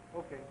numbers.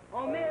 Okay.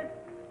 Oh, Miss.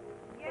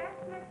 Yes,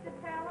 Mr.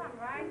 Pell, I'm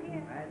right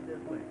here. Right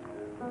this way.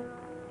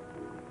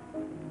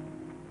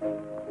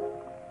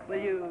 Will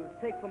you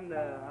take from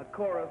the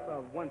chorus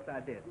of Once I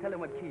Did. Tell him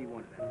what key you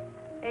wanted at.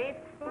 A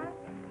flat.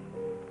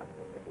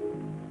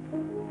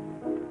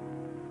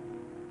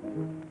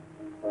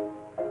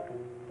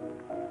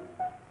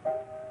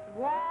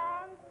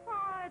 Once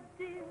I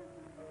did,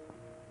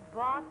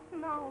 but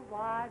now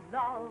I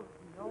love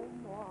no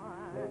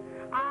more.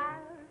 I'll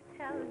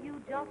tell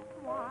you just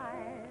why.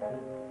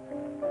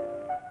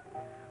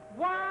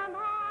 When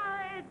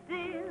I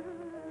did,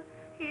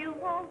 you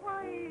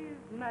always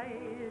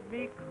made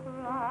me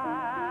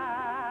cry.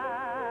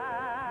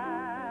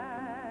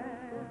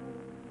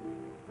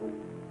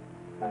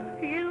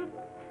 You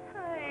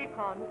take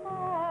on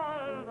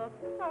all the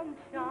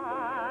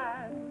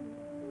sunshine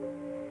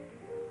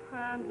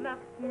and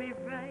left me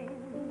vain.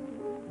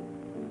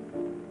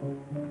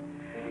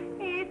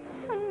 Each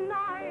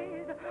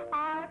night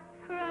I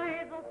pray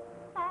the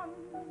sun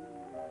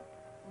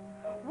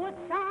would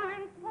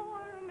shine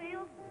for me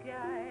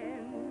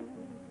again.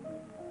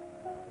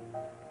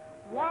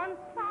 Once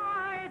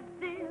I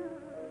did,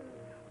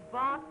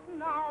 but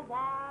now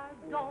I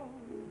don't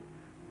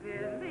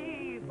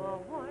believe a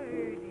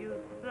word you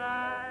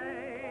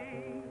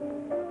say.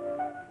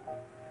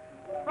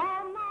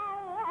 From now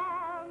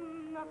on,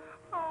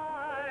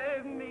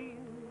 I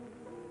mean,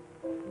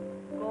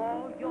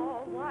 go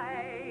your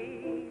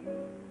way.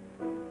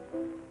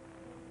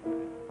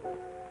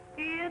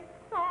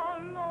 It's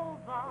all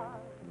over,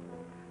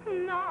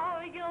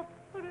 now you're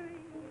free.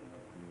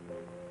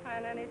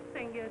 And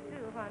anything you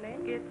do, honey,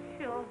 it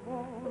sure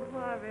won't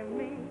worry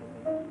me.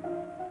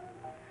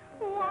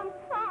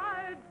 Once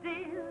I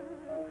did,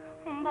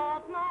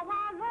 but now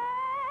I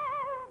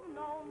love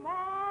no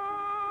more.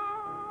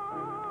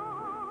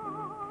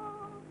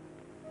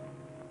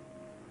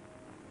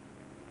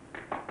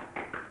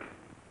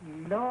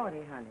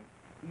 Lordy, honey,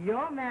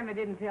 your mammy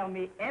didn't tell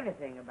me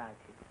everything about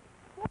you.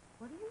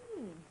 What do you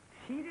mean?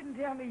 She didn't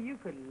tell me you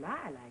could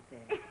lie like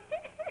that.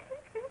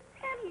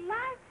 And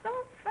lie so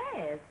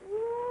fast.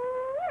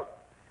 Woo!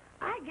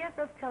 I guess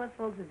us colored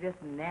folks are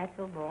just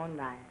natural-born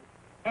liars.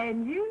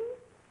 And you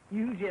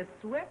just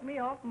swept me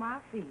off my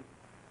feet.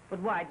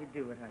 But why'd you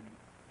do it, honey?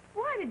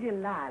 Why did you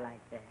lie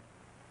like that?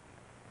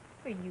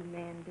 For you,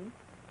 Mandy.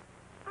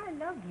 I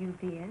love you,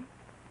 dear.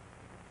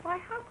 Why,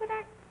 how could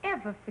I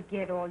ever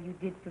forget all you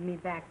did for me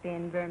back there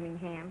in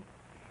Birmingham?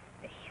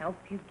 The help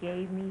you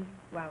gave me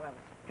while I was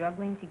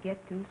struggling to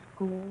get through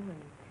school,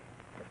 and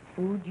the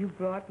food you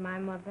brought my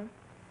mother,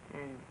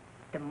 and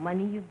the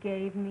money you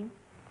gave me,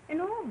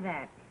 and all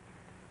that.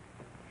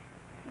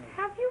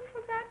 Have you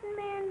forgotten,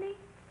 Mandy?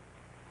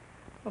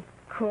 Of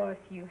course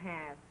you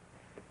have.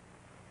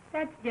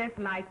 That's just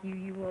like you,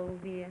 you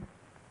old dear.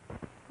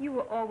 You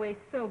were always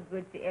so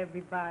good to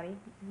everybody.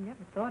 You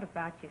never thought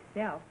about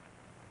yourself.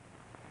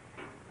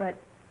 But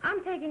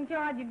I'm taking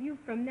charge of you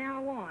from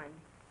now on.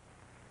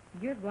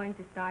 You're going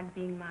to start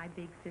being my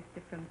big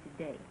sister from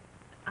today.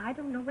 I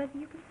don't know whether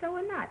you can sew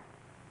or not,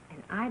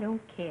 and I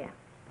don't care.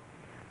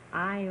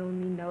 I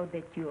only know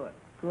that you're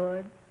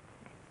good,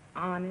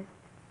 honest,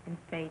 and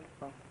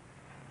faithful.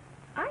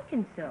 I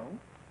can sew,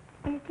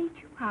 and teach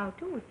you how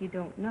to if you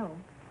don't know.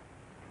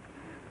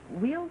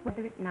 We'll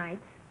weather at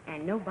nights,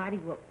 and nobody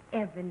will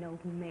ever know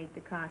who made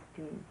the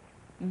costumes.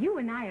 You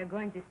and I are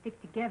going to stick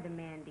together,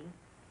 Mandy,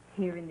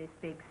 here in this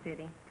big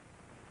city.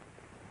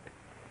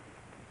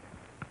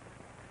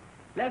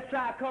 Let's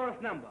try a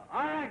chorus number. All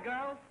right,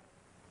 girls.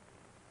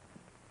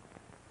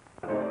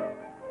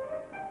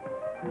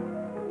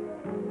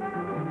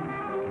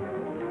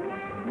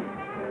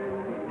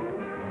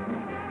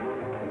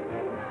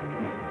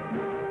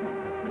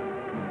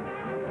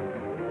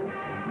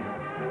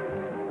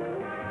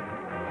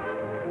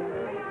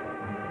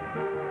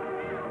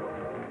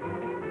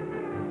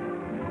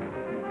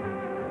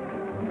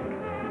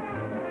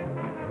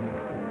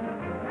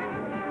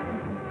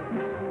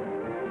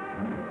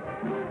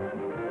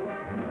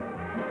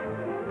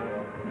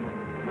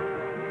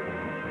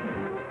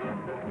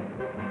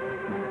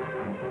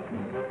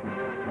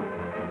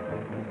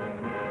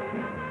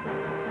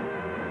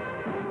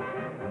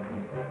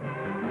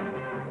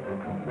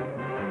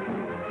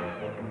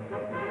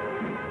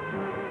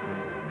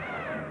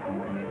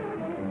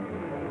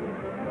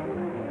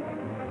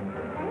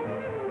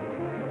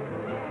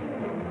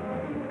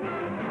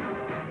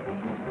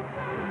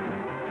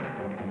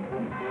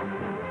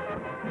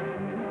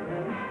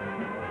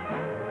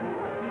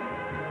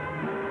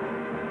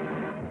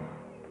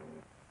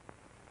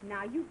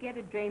 Now, you get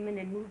a Draymond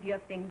and move your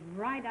things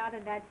right out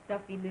of that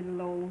stuffy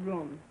little old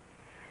room.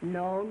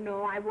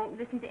 No, I won't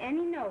listen to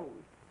any no's.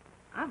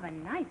 I've a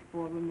nice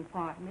four-room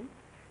apartment,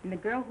 and the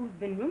girl who's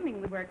been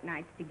rooming, we work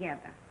nights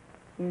together.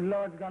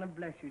 Lord's gonna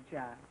bless you,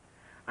 child.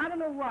 I don't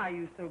know why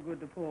you're so good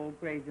to poor old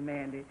crazy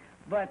Mandy,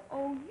 but...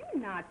 Oh,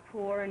 you're not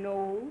poor and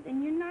old,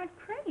 and you're not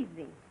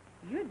crazy.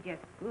 You're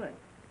just good.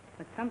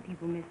 But some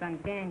people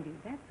misunderstand you,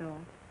 that's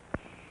all.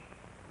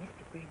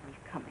 Mr. Gregory's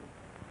coming.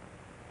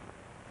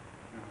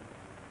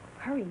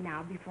 Hurry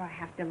now before I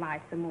have to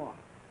lie some more.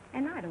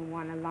 And I don't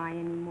want to lie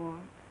anymore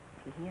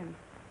to him.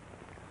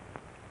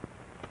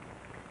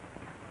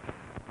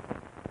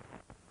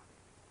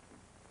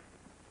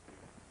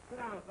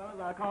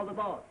 fellas. I'll call the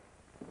boss.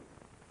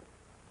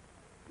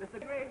 Mr.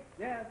 Gregory?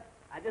 Yes?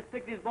 I just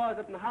picked these boys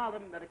up in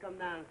Harlem. Better come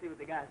down and see what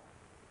they got.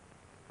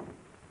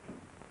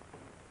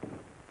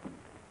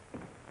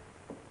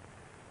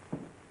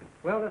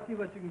 Well, let's see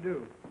what you can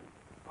do.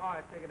 All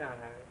right, take it down,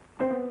 Harry.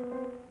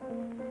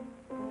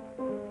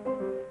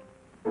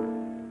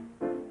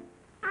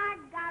 I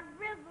got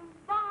rhythm,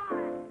 boy.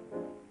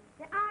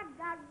 Yeah, I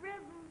got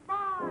rhythm,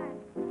 boy.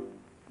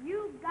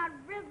 You got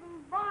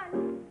rhythm, boy.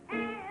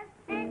 And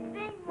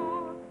sing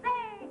more.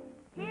 Say,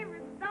 here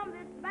is some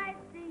advice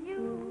to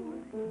you.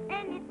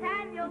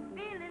 Anytime you're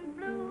feeling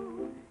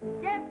blue,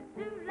 just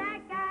do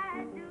like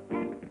I do.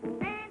 And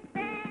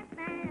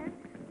dance.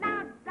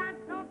 Now, don't,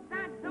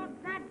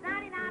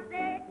 now,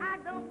 say, I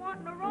don't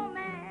want no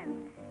romance.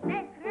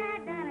 They cry,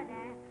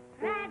 da-da-da.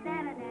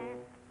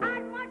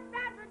 I'd much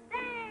rather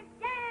dance,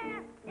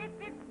 yeah, if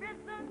it's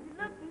rhythm you're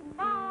looking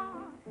for.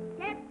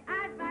 Get your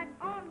eyes right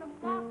on the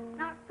ball.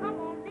 Now, come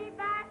on,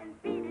 Levi, and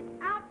beat it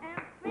out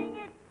and swing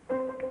it.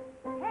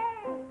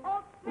 Hey,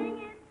 oh, swing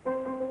it.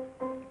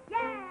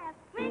 Yeah,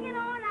 swing it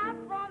on out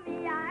for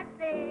me, I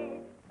say.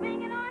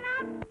 Swing it on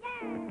out, yeah.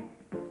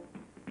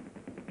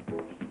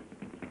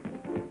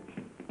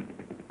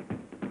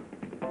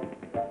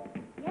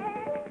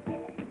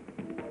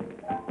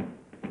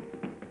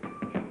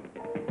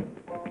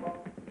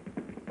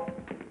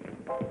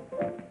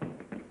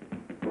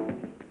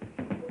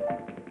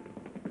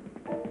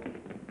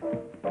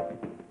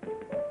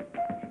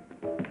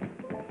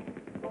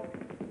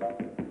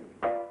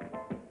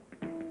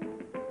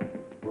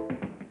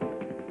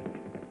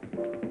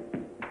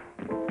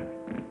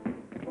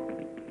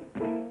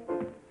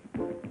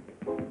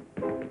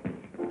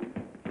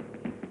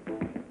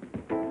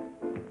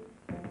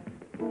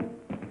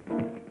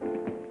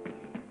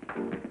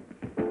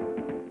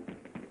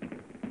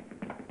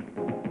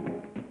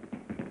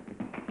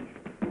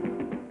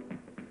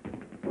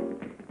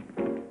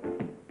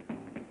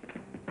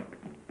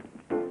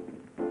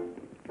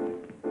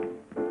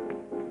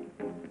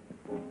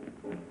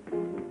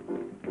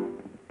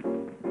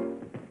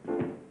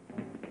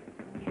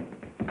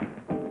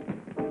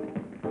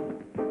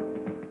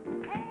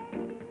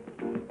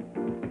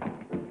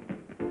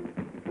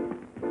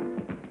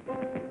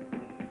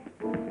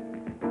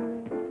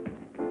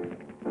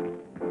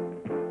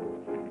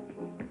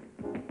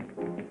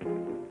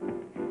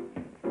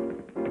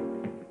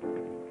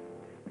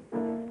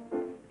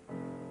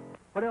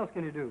 What else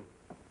can you do?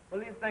 Well,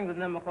 these things are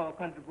never called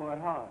Country Boy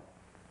Hard.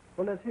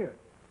 Well, let's hear it.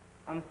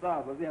 I'm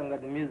sorry, but we haven't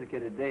got the music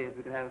here today. If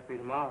we could have it for you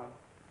tomorrow.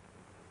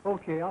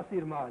 Okay, I'll see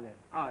you tomorrow then.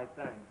 All right,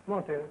 thanks. Come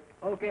on, Taylor.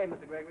 Okay,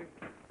 Mr. Gregory.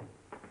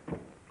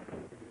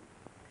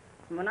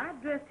 When I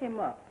dressed him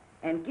up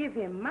and give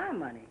him my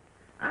money,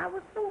 I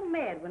was so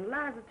mad when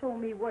Liza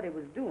told me what he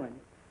was doing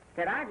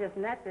that I just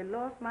naturally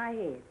lost my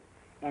head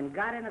and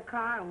got in a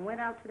car and went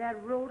out to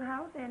that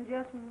roadhouse and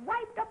just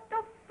wiped up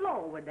the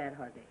floor with that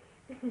husband.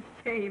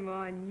 Shame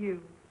on you.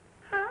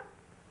 Huh?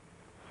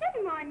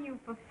 Shame on you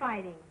for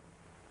fighting.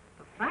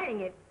 For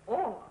fighting at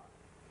all.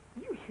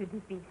 You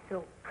shouldn't be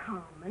so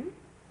common.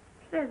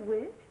 Says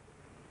which?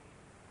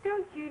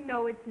 Don't you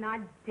know it's not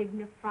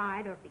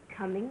dignified or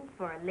becoming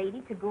for a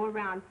lady to go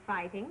around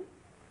fighting?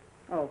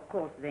 Oh, of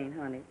course it ain't,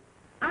 honey.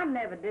 I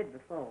never did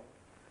before.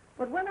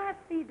 But when I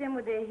see them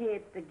with their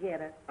heads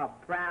together,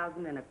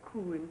 a-browsing and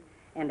a-cooing,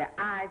 and their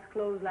eyes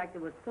closed like they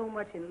were so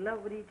much in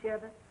love with each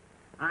other,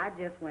 I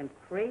just went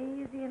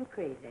crazy and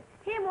crazy.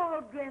 Him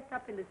all dressed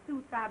up in the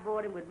suits I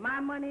bought him with my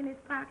money in his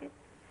pocket.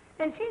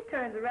 And she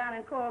turns around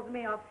and calls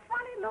me a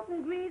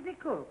funny-looking greasy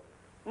cook.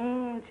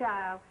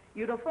 Child,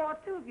 you'd have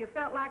fought too if you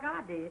felt like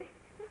I did.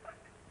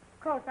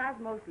 Of course, I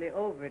was mostly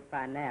over it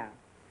by now.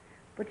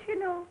 But you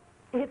know,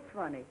 it's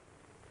funny.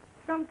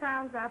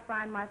 Sometimes I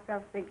find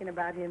myself thinking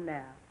about him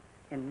now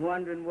and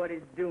wondering what he's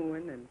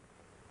doing and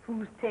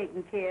who's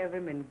taking care of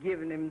him and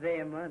giving him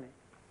their money.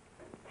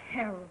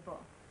 Terrible.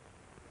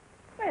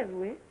 Says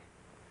which?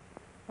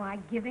 Why,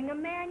 giving a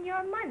man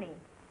your money.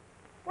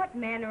 What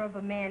manner of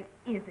a man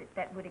is it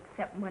that would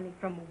accept money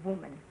from a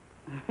woman?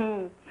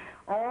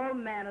 All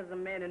manners of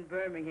men in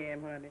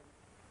Birmingham, honey.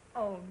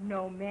 Oh,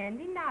 no,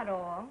 Mandy, not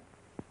all.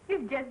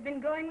 You've just been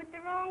going with the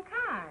wrong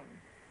kind.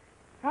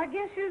 I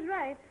guess you're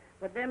right.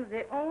 But them's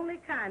the only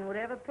kind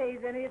whatever pays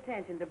any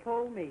attention to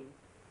poor me.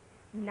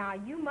 Now,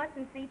 you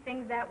mustn't see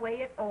things that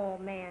way at all,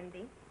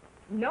 Mandy.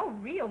 No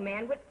real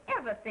man would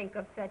ever think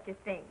of such a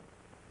thing.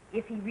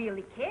 If he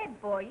really cared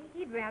for you,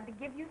 he'd rather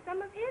give you some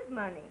of his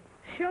money.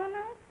 Sure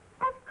enough?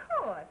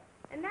 Of course.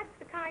 And that's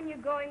the kind you're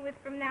going with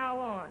from now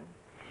on.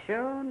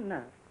 Sure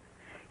enough.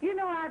 You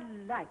know, I'd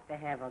like to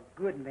have a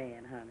good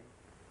man,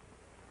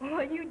 honey.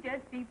 Well, you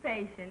just be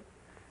patient.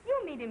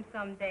 You'll meet him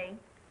someday.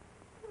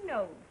 Who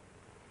knows?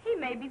 He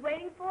may be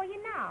waiting for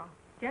you now,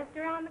 just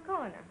around the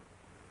corner.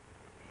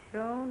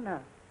 Sure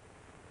enough.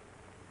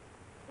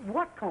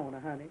 What corner,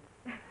 honey?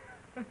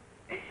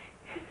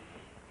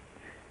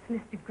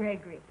 Mr.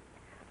 Gregory.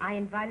 I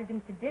invited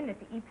him to dinner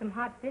to eat some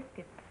hot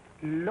biscuits.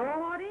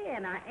 Lordy,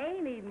 and I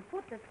ain't even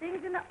put the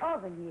things in the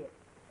oven yet.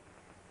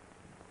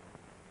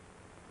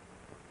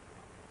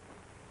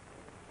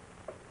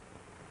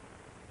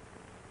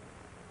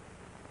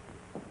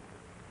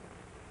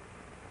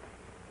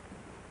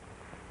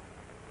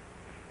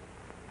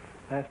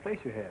 Nice place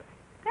you have.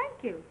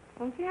 Thank you.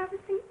 Won't you have a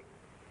seat?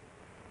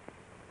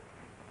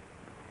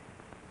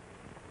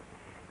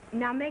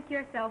 Now make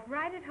yourself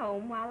right at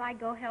home while I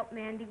go help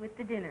Mandy with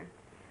the dinner.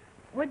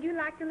 Would you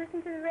like to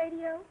listen to the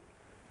radio?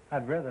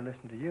 I'd rather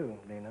listen to you,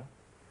 Lena.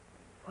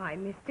 Why,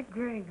 Mr.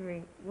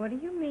 Gregory, what do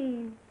you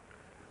mean?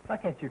 Why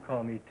can't you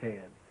call me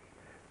Ted?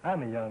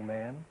 I'm a young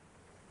man.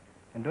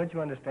 And don't you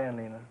understand,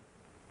 Lena?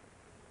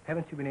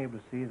 Haven't you been able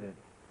to see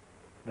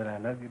that I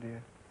love you,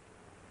 dear?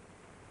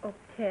 Oh,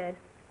 Ted,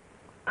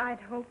 I'd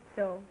hoped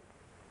so,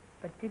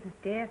 but didn't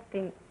dare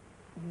think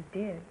you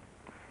did.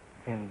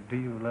 And do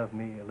you love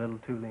me a little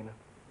too, Lena?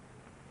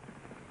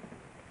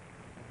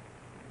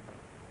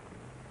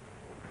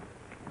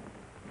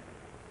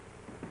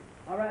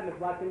 All right, Miss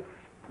Watkins.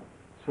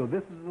 So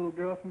this is a little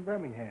girl from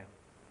Birmingham.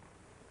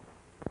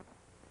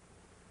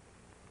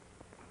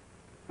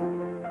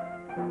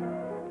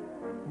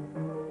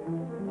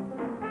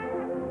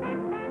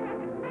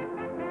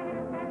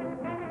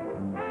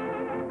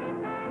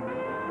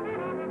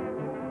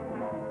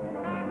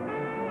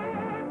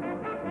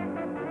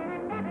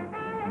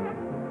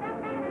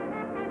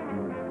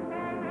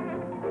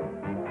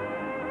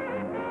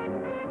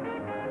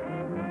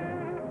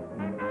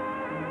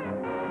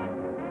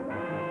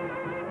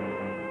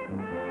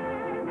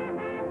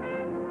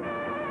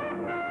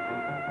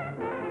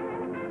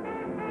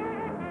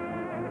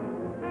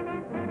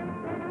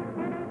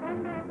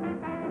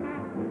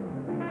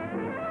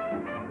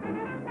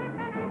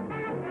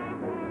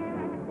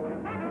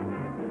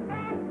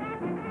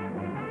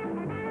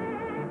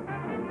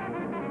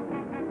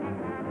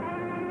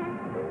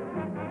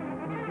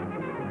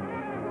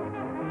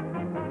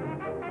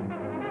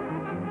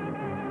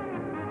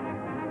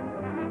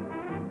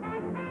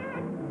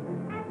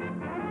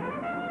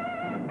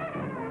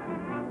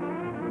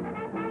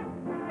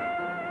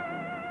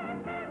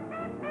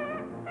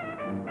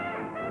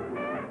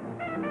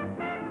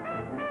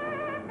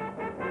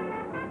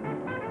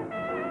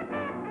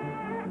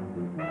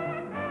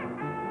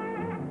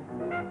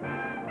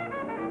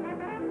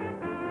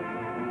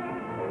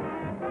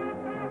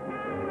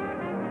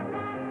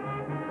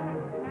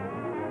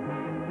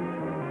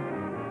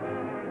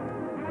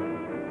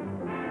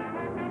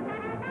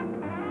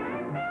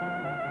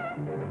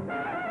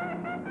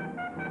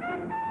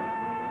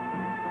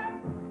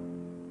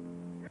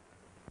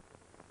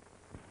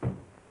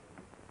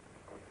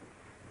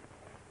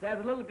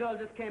 There's a little girl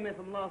just came in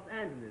from Los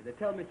Angeles. They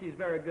tell me she's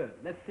very good.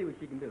 Let's see what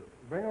she can do.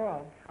 Bring her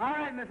on. All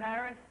right, Miss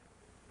Harris.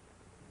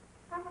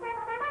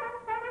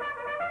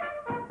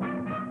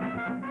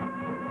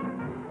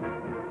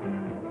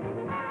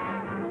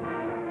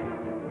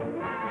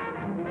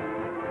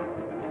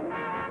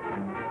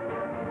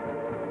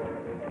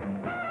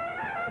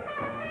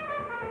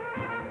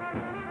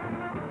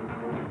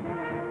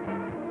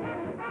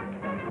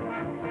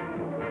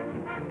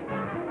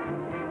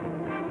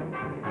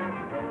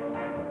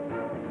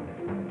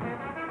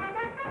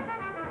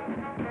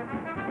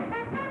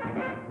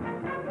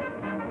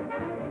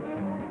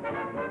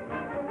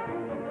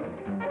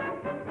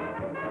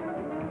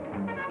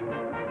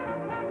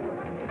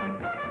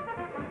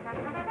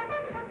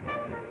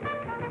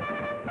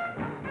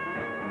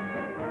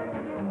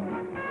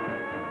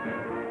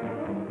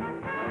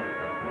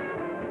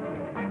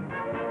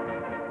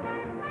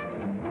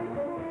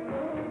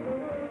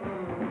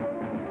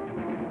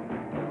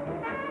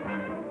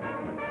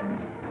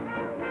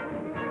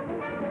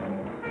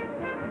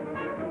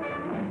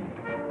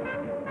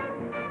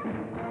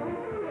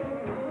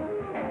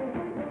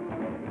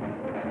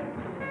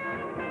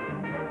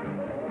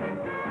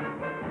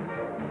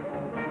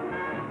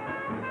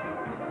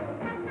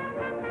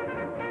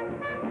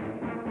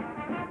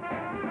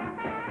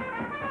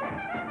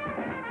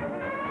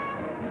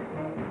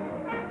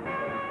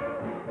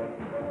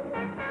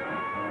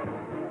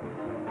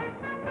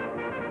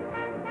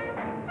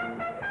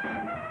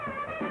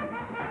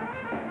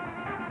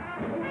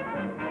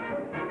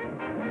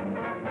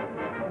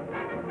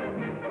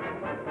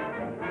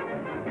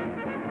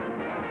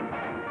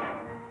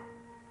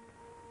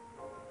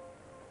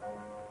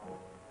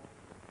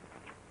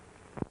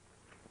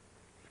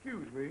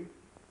 Excuse me.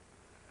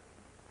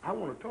 I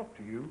want to talk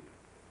to you.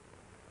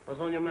 What's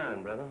on your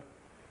mind, brother?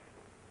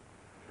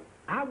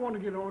 I want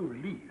to get on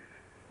relief.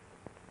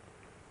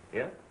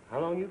 Yeah? How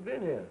long you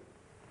been here?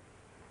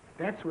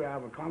 That's where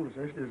our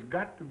conversation has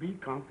got to be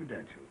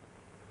confidential.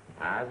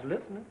 I was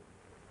listening.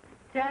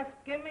 Just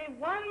give me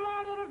one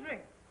more little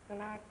drink,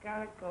 and I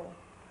gotta go.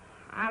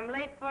 I'm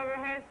late for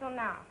rehearsal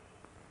now.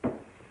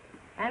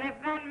 And if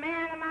that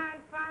man of mine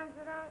finds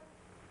it out,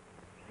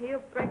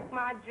 he'll break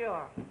my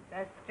jaw.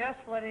 That's just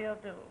what he'll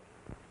do.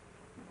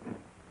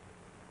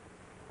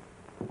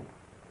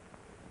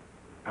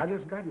 I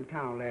just got in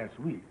town last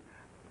week.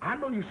 I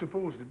know you're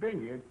supposed to be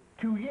here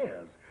 2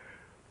 years,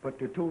 but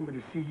they told me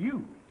to see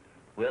you.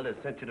 Well, they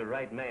sent you the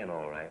right man,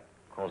 all right,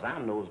 'cause I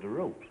knows the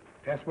ropes.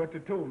 That's what they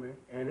told me,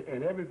 and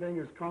everything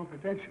is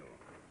confidential.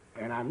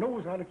 And I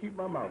knows how to keep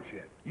my mouth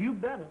shut. You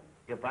better,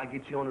 if I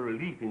get you on a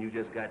relief and you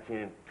just got you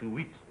in 2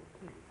 weeks.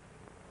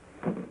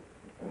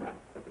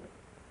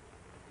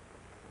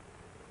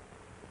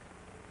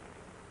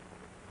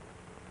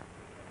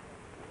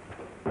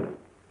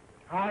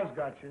 I've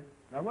got you.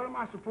 Now, what am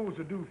I supposed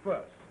to do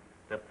first?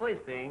 The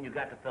first thing, you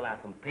got to fill out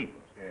some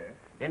papers. Yeah.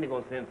 Then they're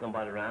going to send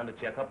somebody around to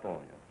check up on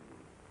you.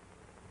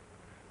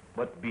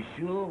 But be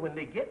sure when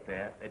they get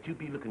there that you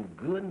be looking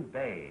good and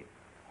bad,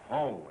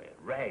 hungry,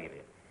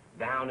 raggedy,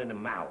 down in the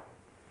mouth.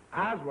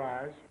 Eyes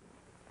wise.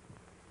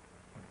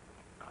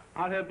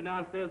 I'll help you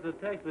downstairs to the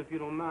taxi if you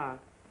don't mind.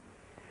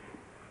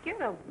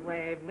 Get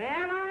away,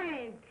 man.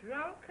 I ain't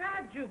drunk.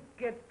 How'd you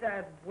get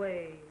that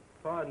way?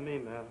 Pardon me,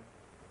 madam.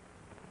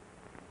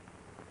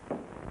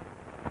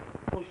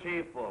 Don't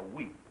shave for a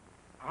week.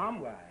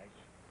 I'm wise.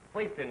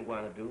 First thing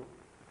going to do,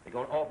 they're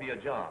going to offer you a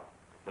job,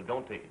 but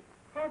don't take it.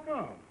 How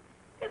come?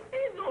 It's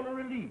easy on the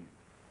relief.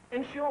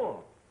 And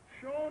sure.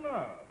 Sure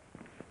enough.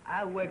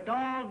 I worked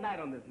all night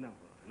on this number,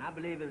 and I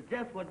believe it's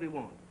just what we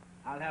want.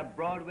 I'll have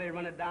Broadway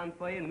run it down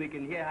for you, and we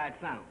can hear how it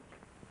sounds.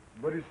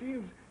 But it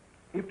seems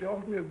if they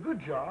offer me a good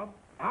job,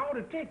 I ought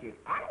to take it.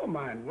 I don't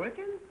mind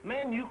working.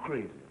 Man, you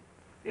crazy.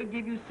 They'll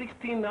give you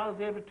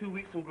 $16 every 2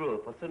 weeks in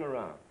grub for sitting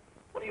around.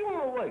 What do you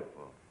want to work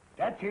for?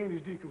 That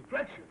changes the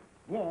complexion.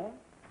 Well,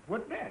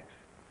 what next?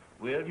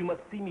 Well, you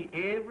must see me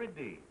every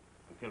day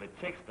until the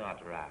check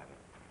starts arriving.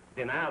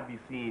 Then I'll be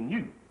seeing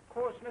you.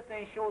 Cora Smith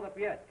ain't showed up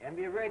yet, and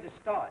we're ready to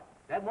start.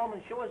 That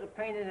woman sure is a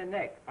pain in the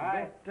neck.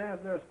 That damn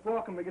there's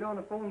squawking to get on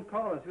the phone and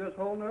call us. Who's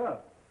holding her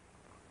up?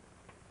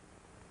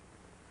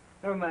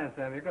 Never mind,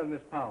 Sam. Here comes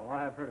Miss Powell. I'll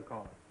have her to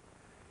call her.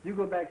 You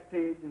go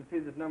backstage and see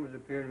that numbers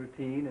appear in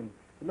routine, and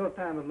no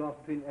time is lost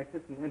between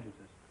exits and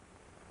entrances.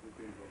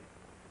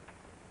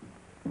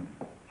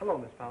 Hello,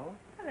 Miss Powell.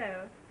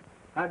 Hello.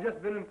 I've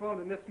just been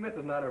informed that Miss Smith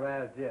has not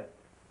arrived yet.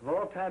 Of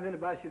all time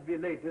anybody should be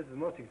late, this is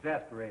most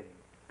exasperating.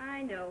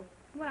 I know.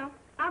 Well,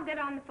 I'll get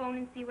on the phone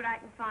and see what I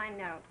can find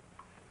out.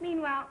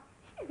 Meanwhile,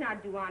 she's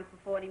not due on for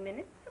 40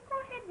 minutes, so go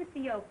ahead with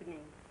the opening.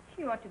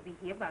 She ought to be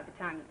here by the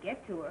time you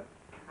get to her.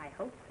 I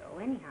hope so,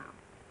 anyhow.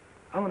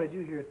 I wanted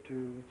you here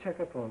to check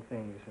up on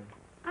things.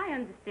 I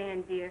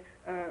understand, dear,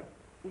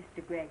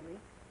 Mr. Gregory,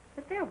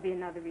 but there'll be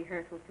another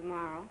rehearsal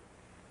tomorrow.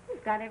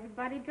 We've got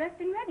everybody dressed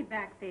and ready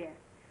back there.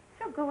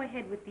 So go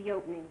ahead with the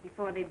opening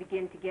before they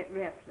begin to get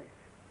restless.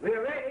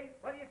 We're ready.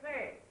 What do you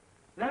say?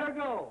 Let her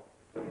go.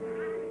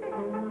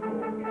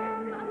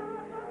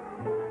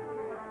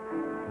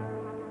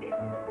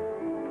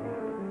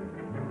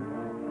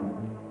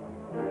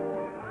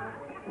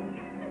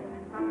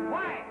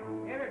 Quiet,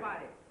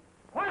 everybody.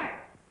 Quiet.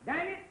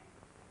 Damn it.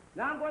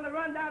 Now I'm going to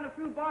run down a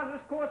few bars of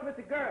this course with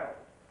the girls.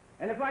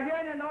 And if I hear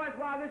any noise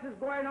while this is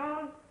going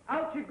on,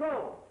 out you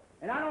go.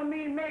 And I don't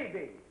mean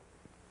maybe.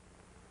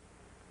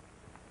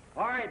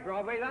 All right,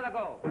 Broadway, let her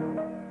go.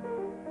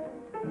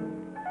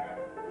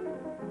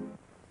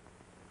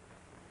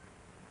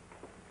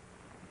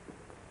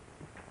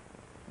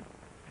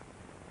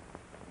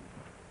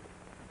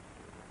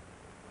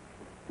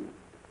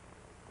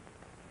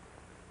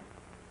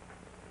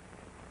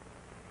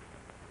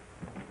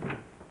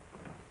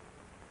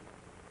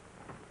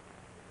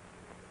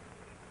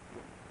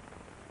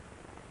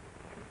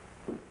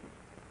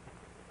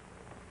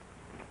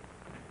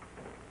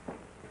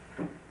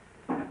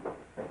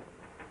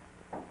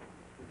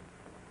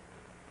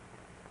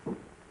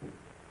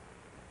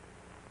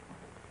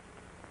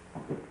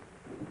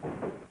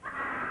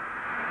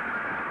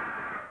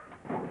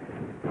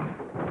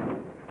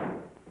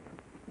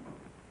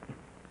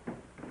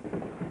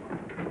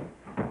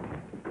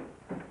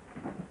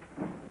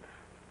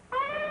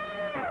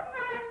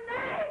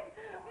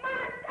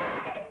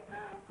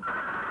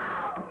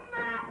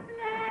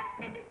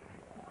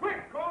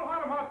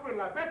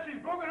 I bet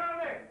she's broken her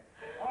leg.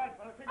 All right,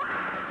 fellas, take it.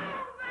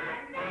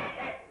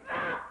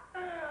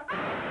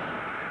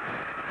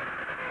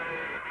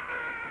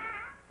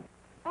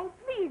 Oh,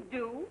 please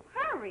do.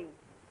 Hurry.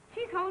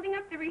 She's holding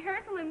up the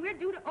rehearsal, and we're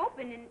due to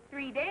open in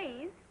 3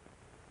 days.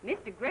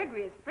 Mr.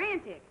 Gregory is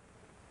frantic.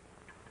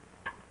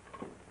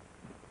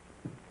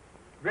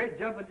 Great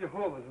jump at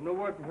Jehovah's. No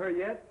word from her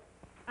yet?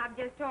 I've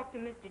just talked to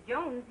Mr.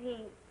 Jones.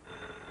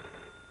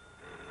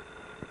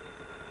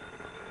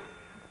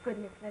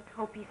 Goodness, let's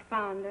hope he's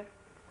found her.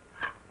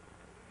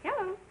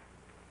 Hello.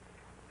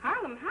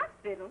 Harlem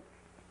Hospital?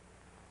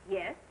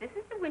 Yes, this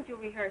is the Winchell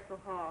Rehearsal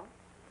Hall.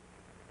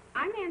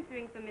 I'm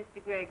answering for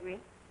Mr. Gregory.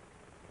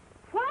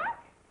 What?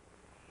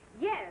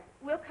 Yes,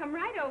 we'll come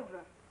right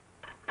over.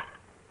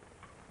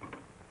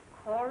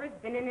 Cora's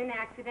been in an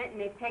accident,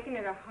 and they've taken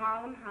her to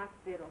Harlem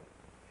Hospital.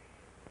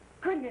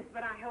 Goodness,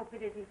 but I hope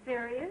it isn't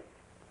serious.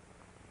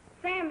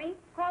 Sammy,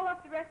 call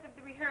up the rest of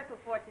the rehearsal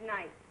for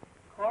tonight.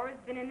 Cora's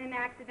been in an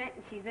accident,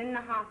 and she's in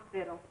the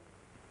hospital.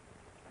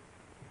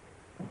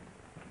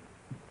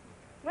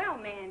 Well,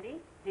 Mandy,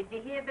 did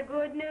you hear the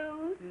good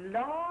news?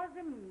 Laws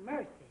of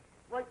mercy.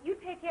 Well, you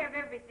take care of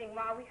everything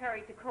while we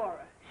hurry to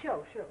Cora.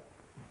 Sure.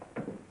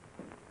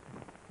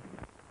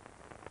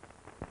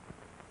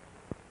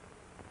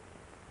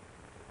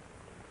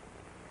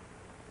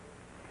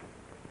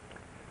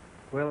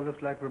 Well, it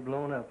looks like we're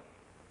blown up.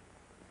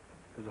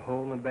 There's a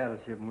hole in the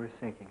battleship and we're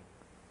sinking.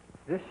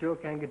 This show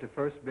can't get to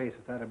first base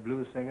without a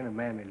blues singer and a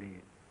mammy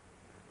lead.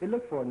 They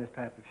look for it in this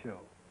type of show.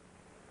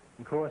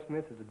 And Cora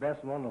Smith is the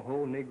best one in the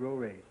whole Negro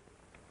race.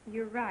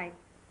 You're right.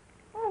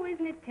 Oh,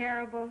 isn't it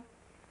terrible?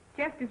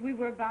 Just as we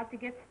were about to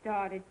get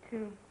started,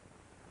 too.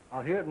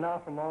 I'll hear it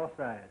now from all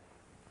sides.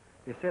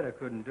 They said I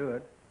couldn't do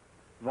it.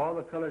 Of all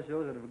the color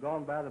shows that have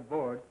gone by the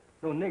board,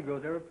 no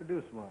Negroes ever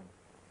produced one.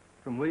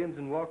 From Williams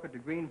and Walker to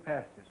Green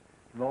Pastures,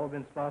 they've all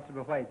been sponsored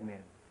by white men.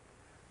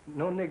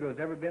 No Negroes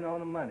ever been on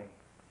the money,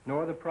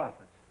 nor the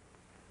profits.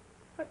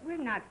 But we're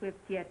not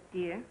whipped yet,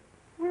 dear.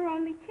 We're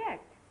only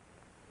checked.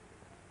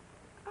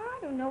 I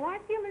don't know. I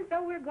feel as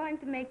though we're going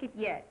to make it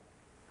yet.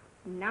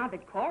 Now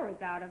that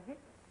Cora's out of it,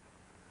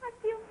 I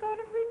feel sort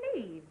of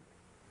relieved.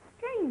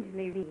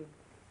 Strangely relieved.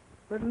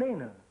 But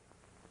Lena...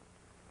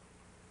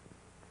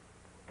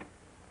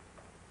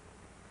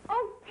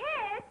 Oh,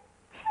 Ted!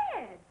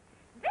 Ted!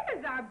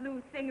 There's our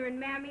blues singer and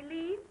Mammy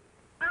Lee.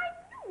 I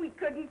knew we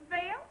couldn't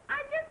fail.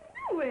 I just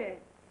knew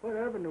it.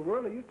 Whatever in the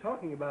world are you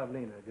talking about,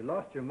 Lena? Have you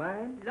lost your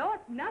mind?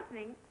 Lost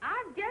nothing.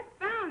 I've just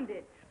found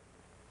it.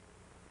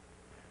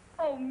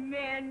 Oh,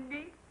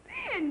 Mandy,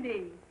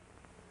 Mandy,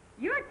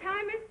 your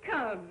time has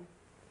come.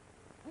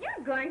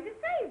 You're going to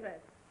save us.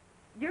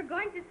 You're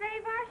going to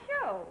save our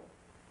show.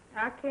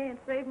 I can't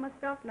save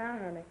myself now,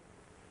 honey.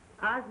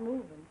 I was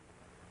moving.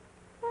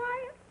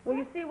 Why? Well,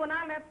 you see, when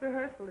I left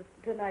rehearsal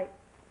tonight,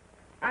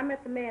 I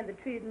met the man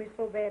that treated me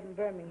so bad in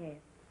Birmingham.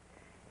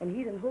 And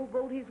he done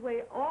hoboed his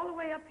way all the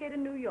way up here to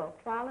New York,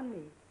 following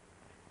me.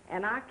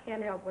 And I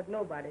can't help what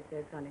nobody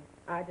says, honey.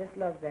 I just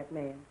love that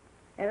man.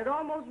 And it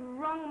almost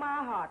wrung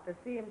my heart to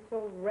see him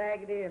so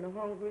raggedy and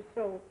hungry,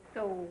 so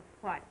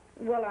what?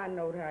 Well, I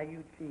knowed how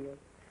you'd feel.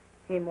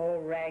 Him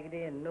all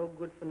raggedy and no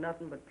good for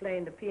nothing but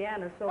playing the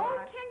piano, so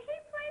can he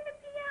play the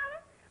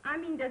piano? I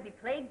mean, does he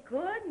play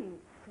good and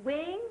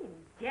swing and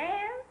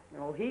jazz?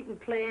 No, he can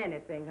play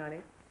anything,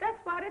 honey. That's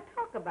why they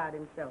talk about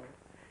himself.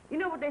 You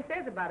know what they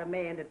says about a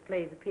man that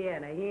plays the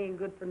piano? He ain't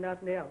good for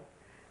nothing else.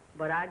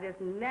 But I just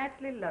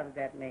naturally love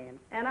that man.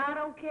 And I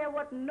don't care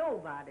what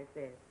nobody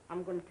says.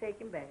 I'm going to take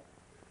him back.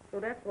 So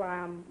that's why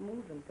I'm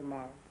moving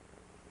tomorrow.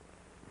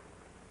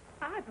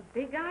 I have a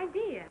big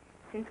idea.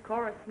 Since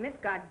Cora Smith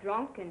got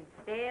drunk and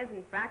stairs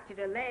and fractured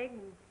her leg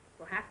and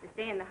will have to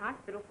stay in the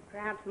hospital for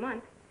perhaps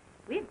months,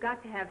 we've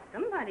got to have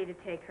somebody to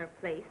take her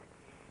place.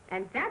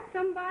 And that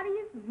somebody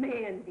is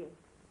Mandy.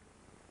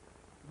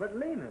 But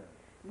Lena...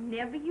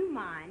 Never you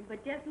mind,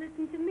 but just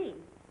listen to me.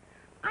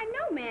 I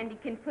know Mandy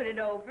can put it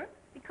over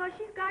because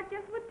she's got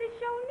just what this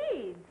show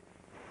needs.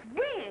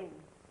 Swing!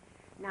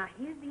 Now,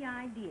 here's the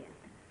idea.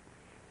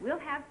 We'll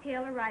have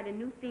Taylor write a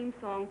new theme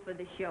song for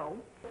the show,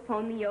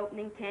 postpone the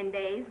opening 10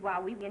 days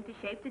while we get into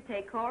shape to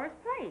take Cora's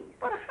place.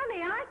 But,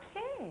 honey, I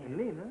can.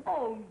 Lena?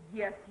 Oh,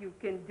 yes, you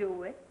can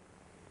do it.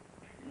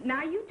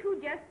 Now, you two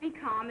just be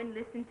calm and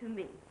listen to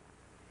me.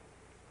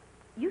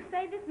 You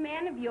say this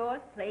man of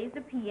yours plays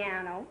the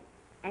piano,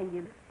 and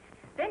you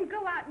then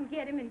go out and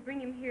get him and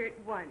bring him here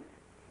at once.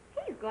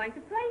 He's going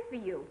to play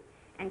for you,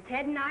 and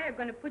Ted and I are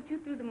going to put you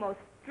through the most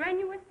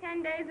strenuous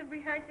 10 days of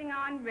rehearsing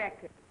on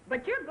record.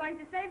 But you're going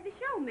to save the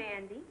show,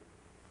 Mandy.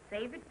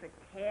 Save it for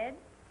Ted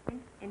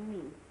and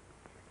me.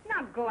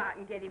 Now go out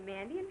and get him,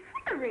 Mandy, and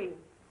hurry.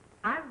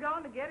 I'm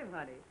going to get him,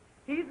 honey.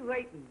 He's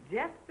waiting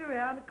just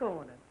around the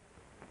corner.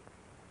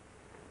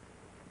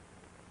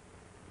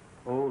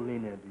 Oh,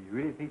 Lena, do you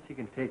really think she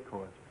can take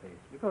Cora's place?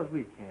 Because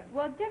we can't.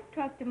 Well, just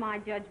trust to my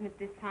judgment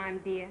this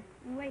time, dear,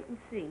 and wait and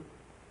see.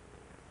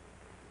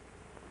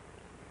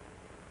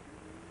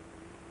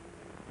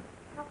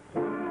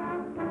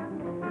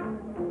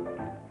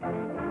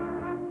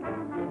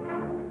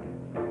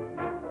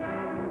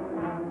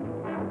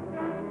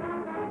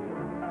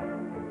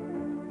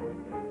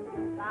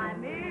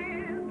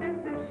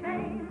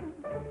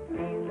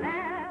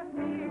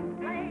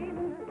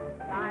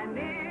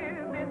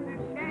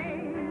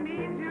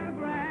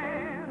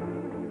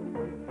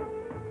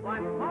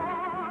 Once more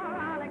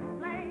I'll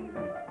explain.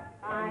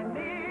 I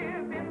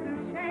live in the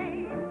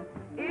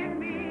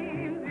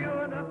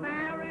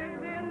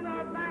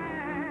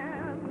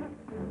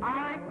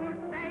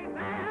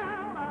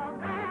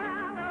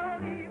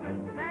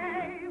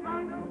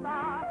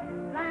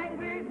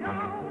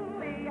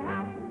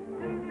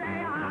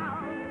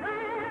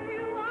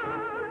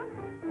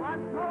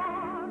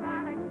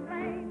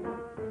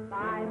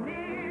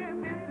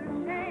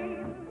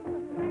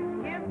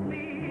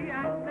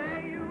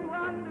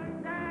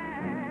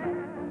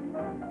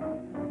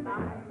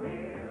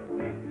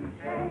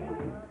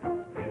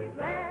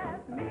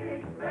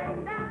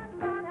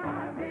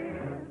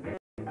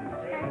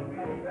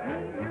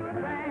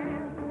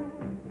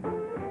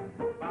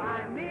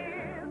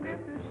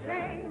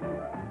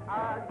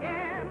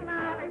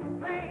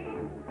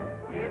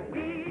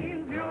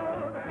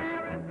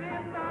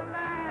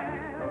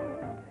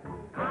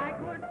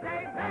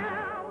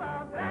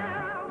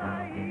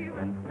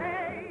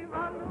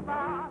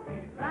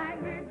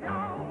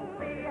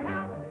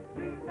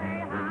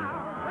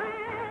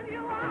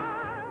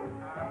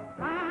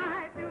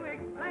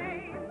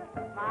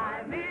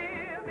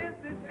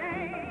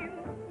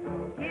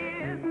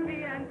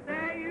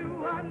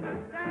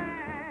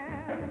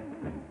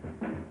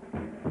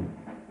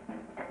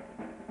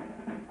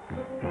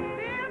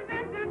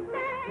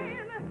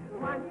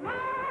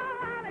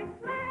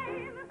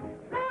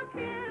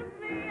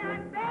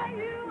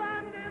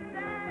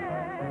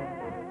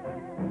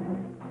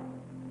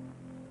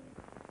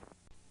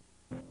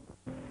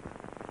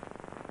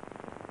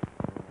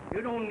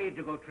You don't need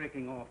to go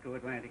trekking off to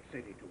Atlantic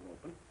City to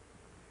open.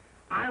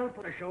 I'll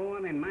put a show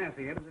on in my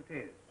theater as it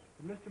is.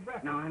 Mr.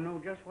 Brackett. Now, I know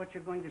just what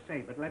you're going to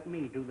say, but let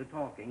me do the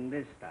talking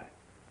this time.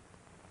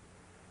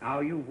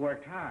 Now, you've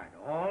worked hard.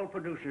 All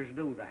producers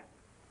do that.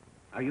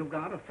 Now, you've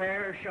got a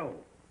fair show.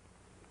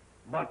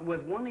 But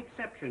with one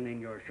exception in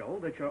your show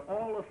that you're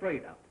all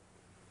afraid of.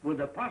 With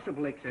the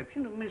possible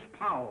exception of Miss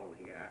Powell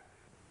here.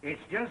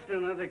 It's just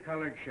another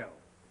colored show.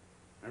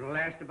 It'll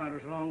last about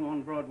as long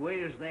on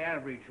Broadway as the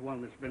average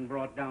one that's been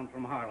brought down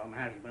from Harlem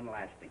has been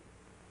lasting.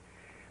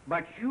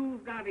 But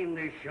you've got in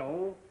this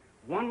show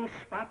one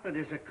spot that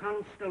is a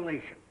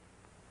constellation.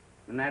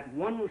 And that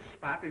one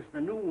spot is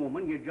the new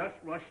woman you just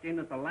rushed in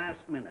at the last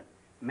minute,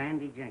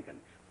 Mandy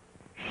Jenkins.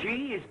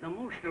 She is the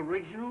most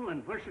original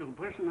and versatile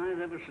person I've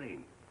ever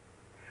seen.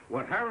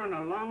 With her on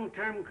a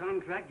long-term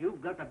contract,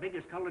 you've got the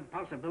biggest colored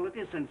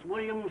possibility since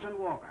Williams and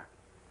Walker.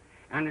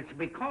 And it's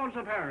because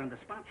of her and the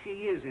spot she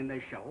is in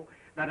this show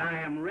that I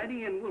am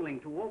ready and willing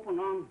to open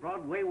on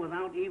Broadway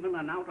without even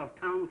an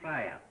out-of-town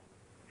tryout.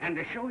 And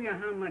to show you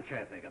how much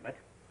I think of it,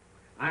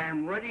 I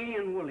am ready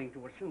and willing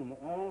to assume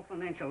all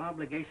financial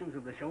obligations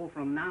of the show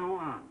from now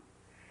on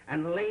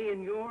and lay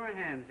in your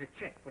hands a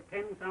check for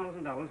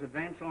 $10,000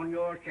 advance on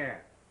your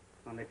share.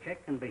 And the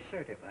check can be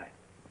certified.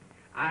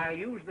 I'll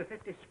use the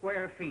 50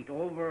 square feet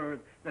over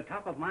the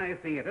top of my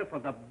theater for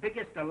the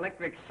biggest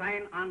electric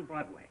sign on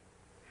Broadway.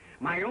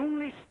 My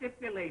only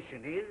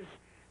stipulation is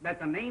that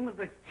the name of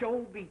the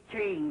show be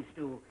changed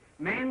to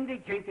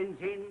Mandy Jenkins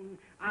in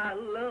I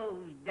Love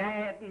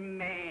That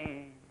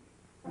Man.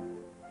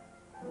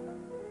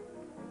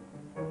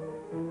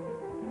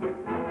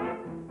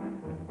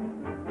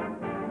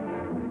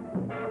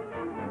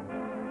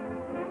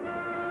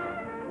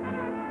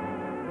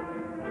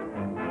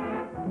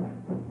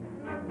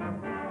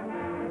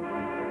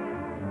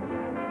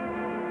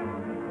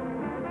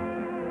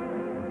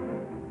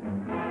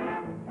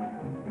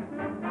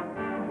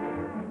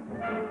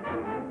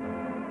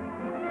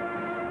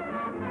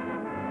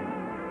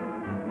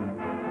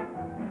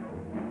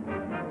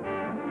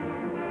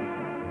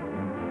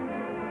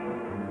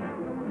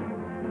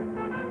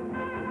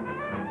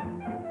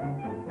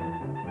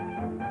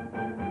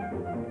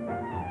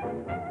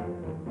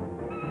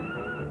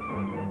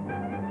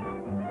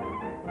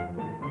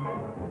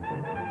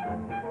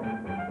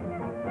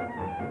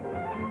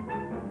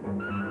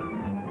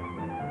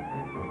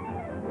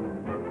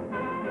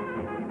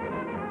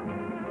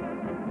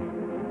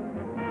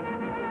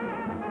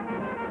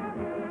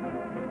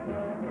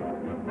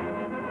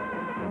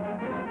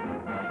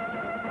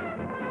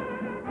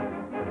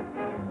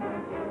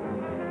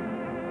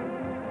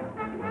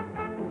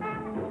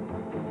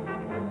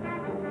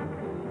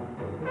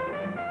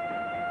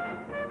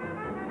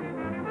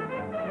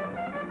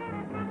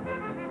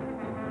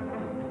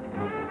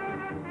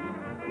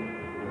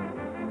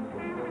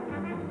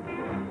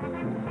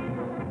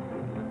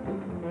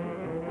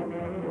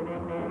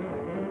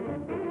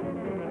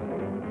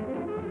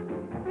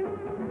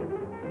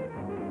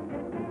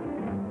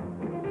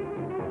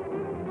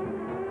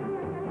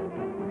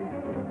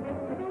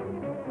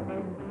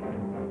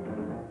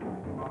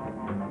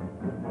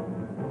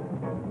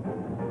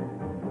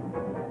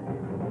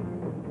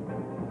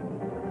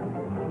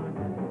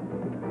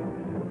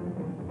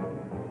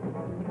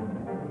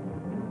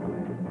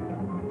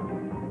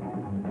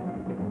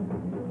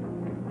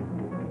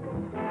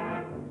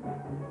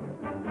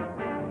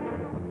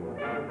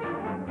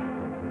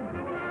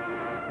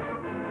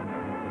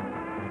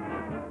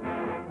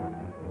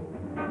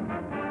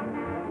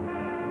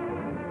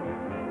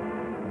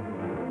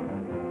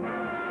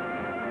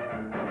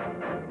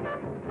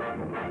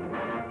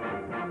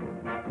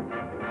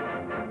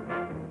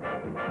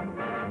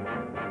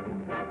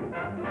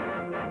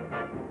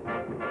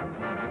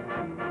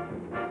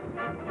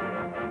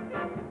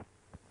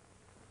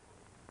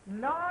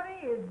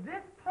 Lordy, is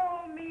this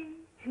poor me?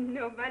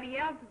 Nobody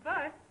else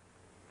but.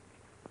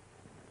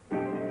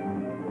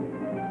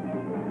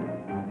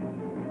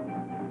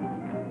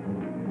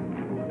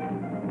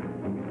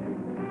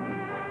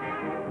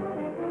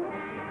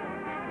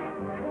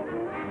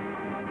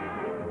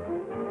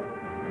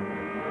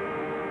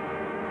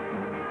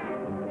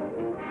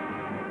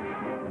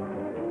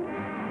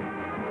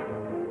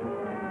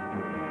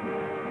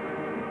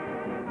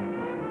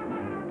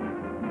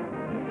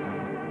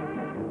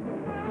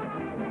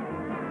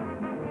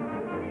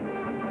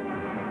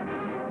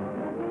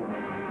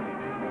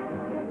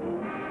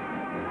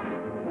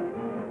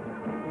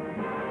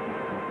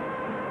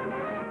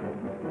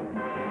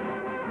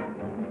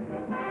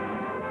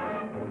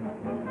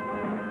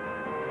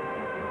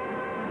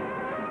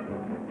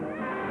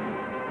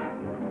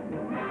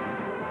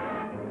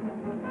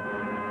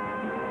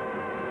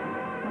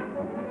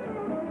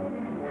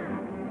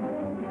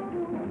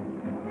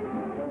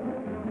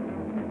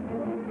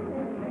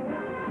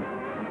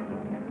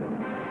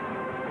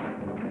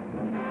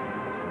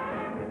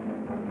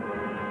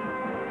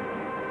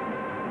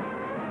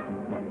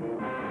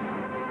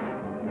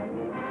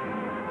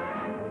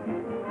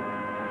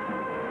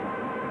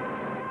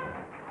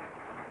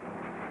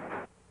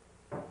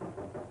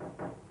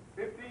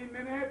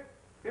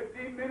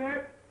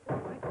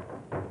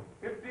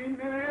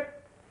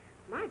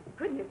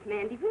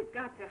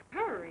 we've got to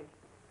hurry.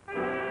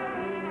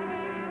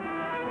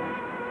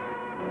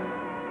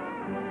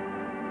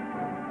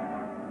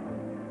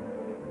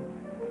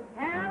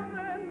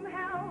 Heaven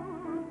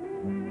help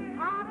this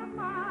heart of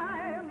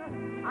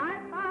mine. I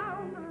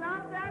found the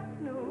love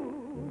that's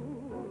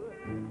new.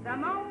 The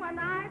moment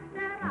I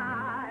set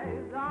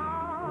eyes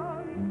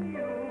on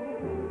you.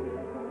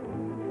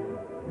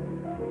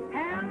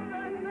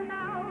 Heaven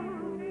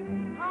help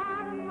this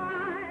heart of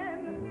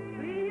mine.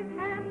 Please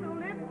handle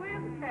it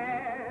with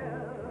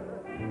care.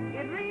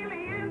 It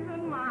really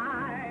isn't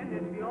mine,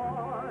 it's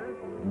yours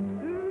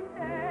to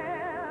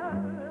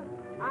share.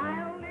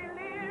 I only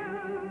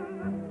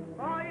live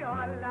for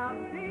your love,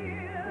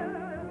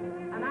 dear,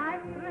 and I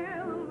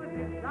thrill with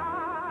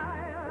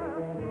desire.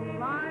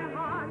 My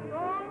heart's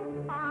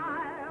on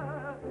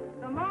fire.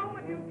 The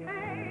moment you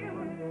came,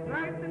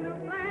 burst into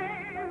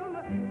flame,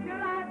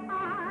 till I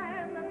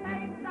find the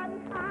faith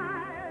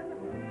unkind,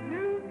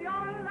 lose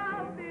your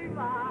love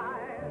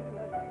divine.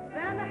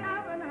 Then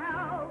heaven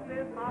help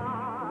this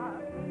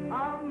heart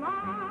of mine.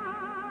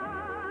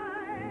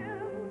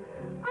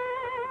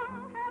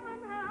 Oh, heaven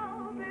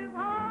help this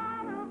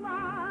heart of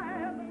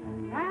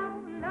mine.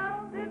 Help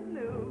love this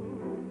new.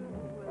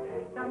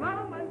 The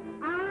moment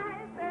I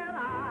set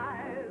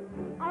eyes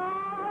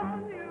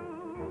on you.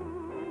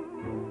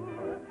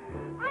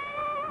 Oh,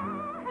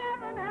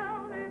 heaven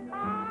help this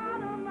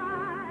heart of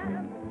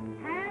mine.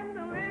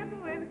 Handle it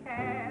with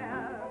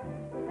care.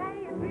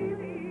 Say it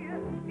really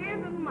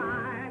isn't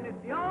mine,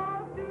 it's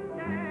yours to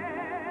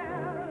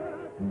share.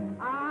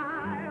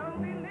 I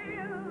only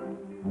live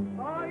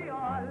for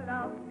your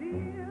love,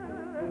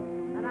 dear,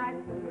 and I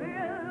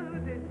thrill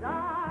with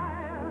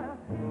desire.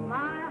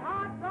 My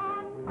heart's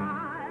on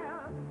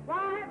fire.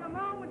 Why, the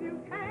moment you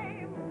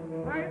came,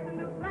 burst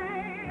into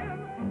flame,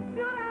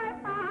 should I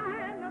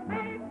find the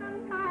faith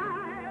and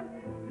time,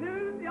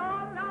 lose your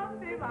love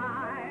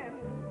divine,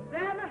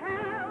 then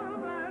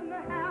heaven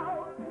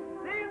help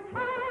this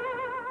heart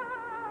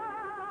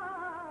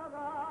of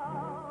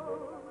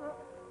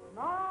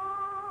mine.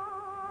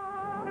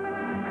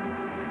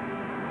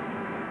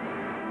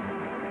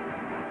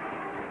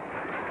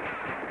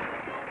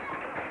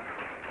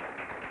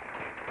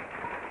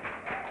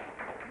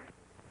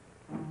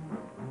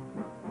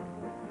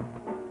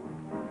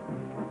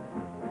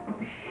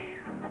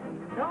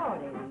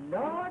 Lordy,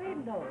 Lordy,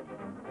 Lordy.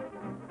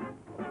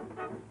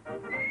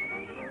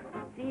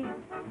 These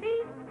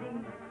seats.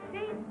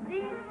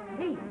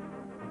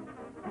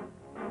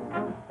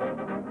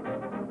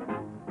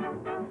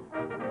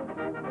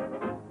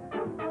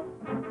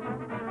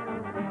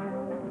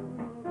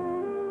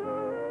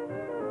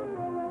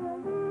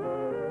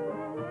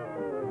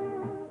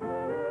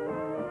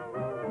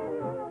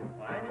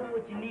 Well, I knew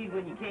what you need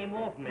when you came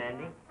off,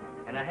 Mandy,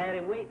 and I had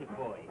it waiting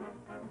for you.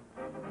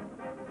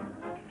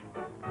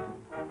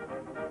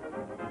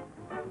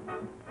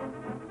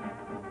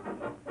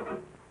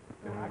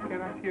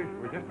 Can I hear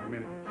you for just a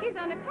minute? She's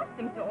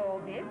unaccustomed to all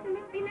this and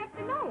must be left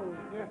alone.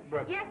 Yes,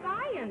 but... Yes,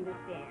 I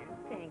understand.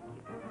 Thank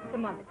you.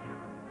 Some other time.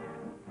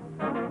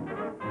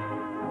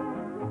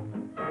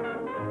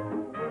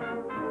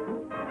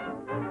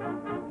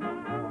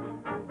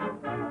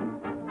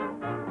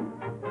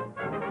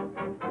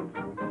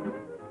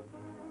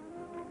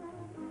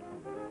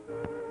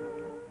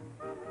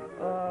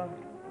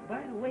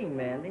 By the way,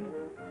 Mandy,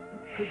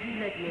 could you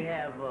let me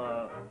have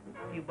a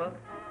few bucks?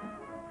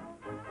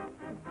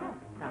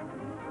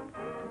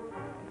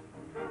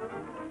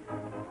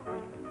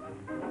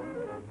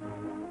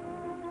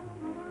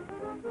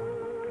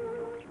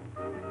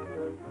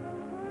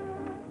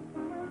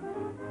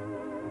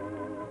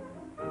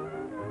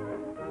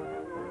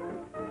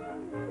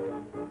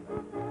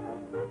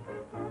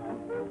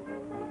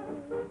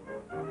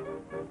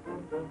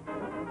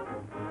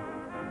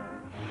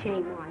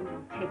 Shame on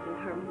you taking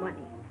her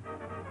money.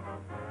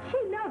 She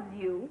loves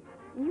you,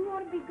 and you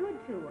ought to be good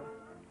to her.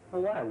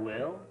 Oh, I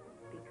will.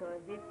 Because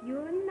if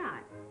you're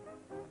not,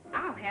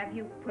 I'll have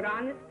you put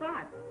on the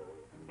spot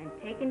and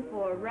taken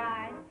for a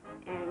ride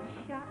and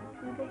shot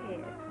through the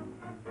head.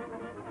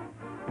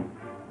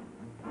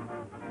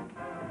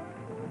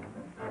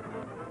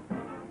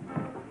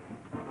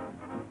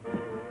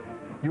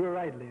 You were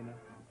right, Lena.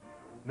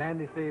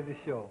 Mandy saved the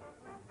show.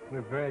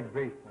 We're very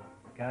grateful.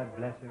 God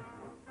bless her.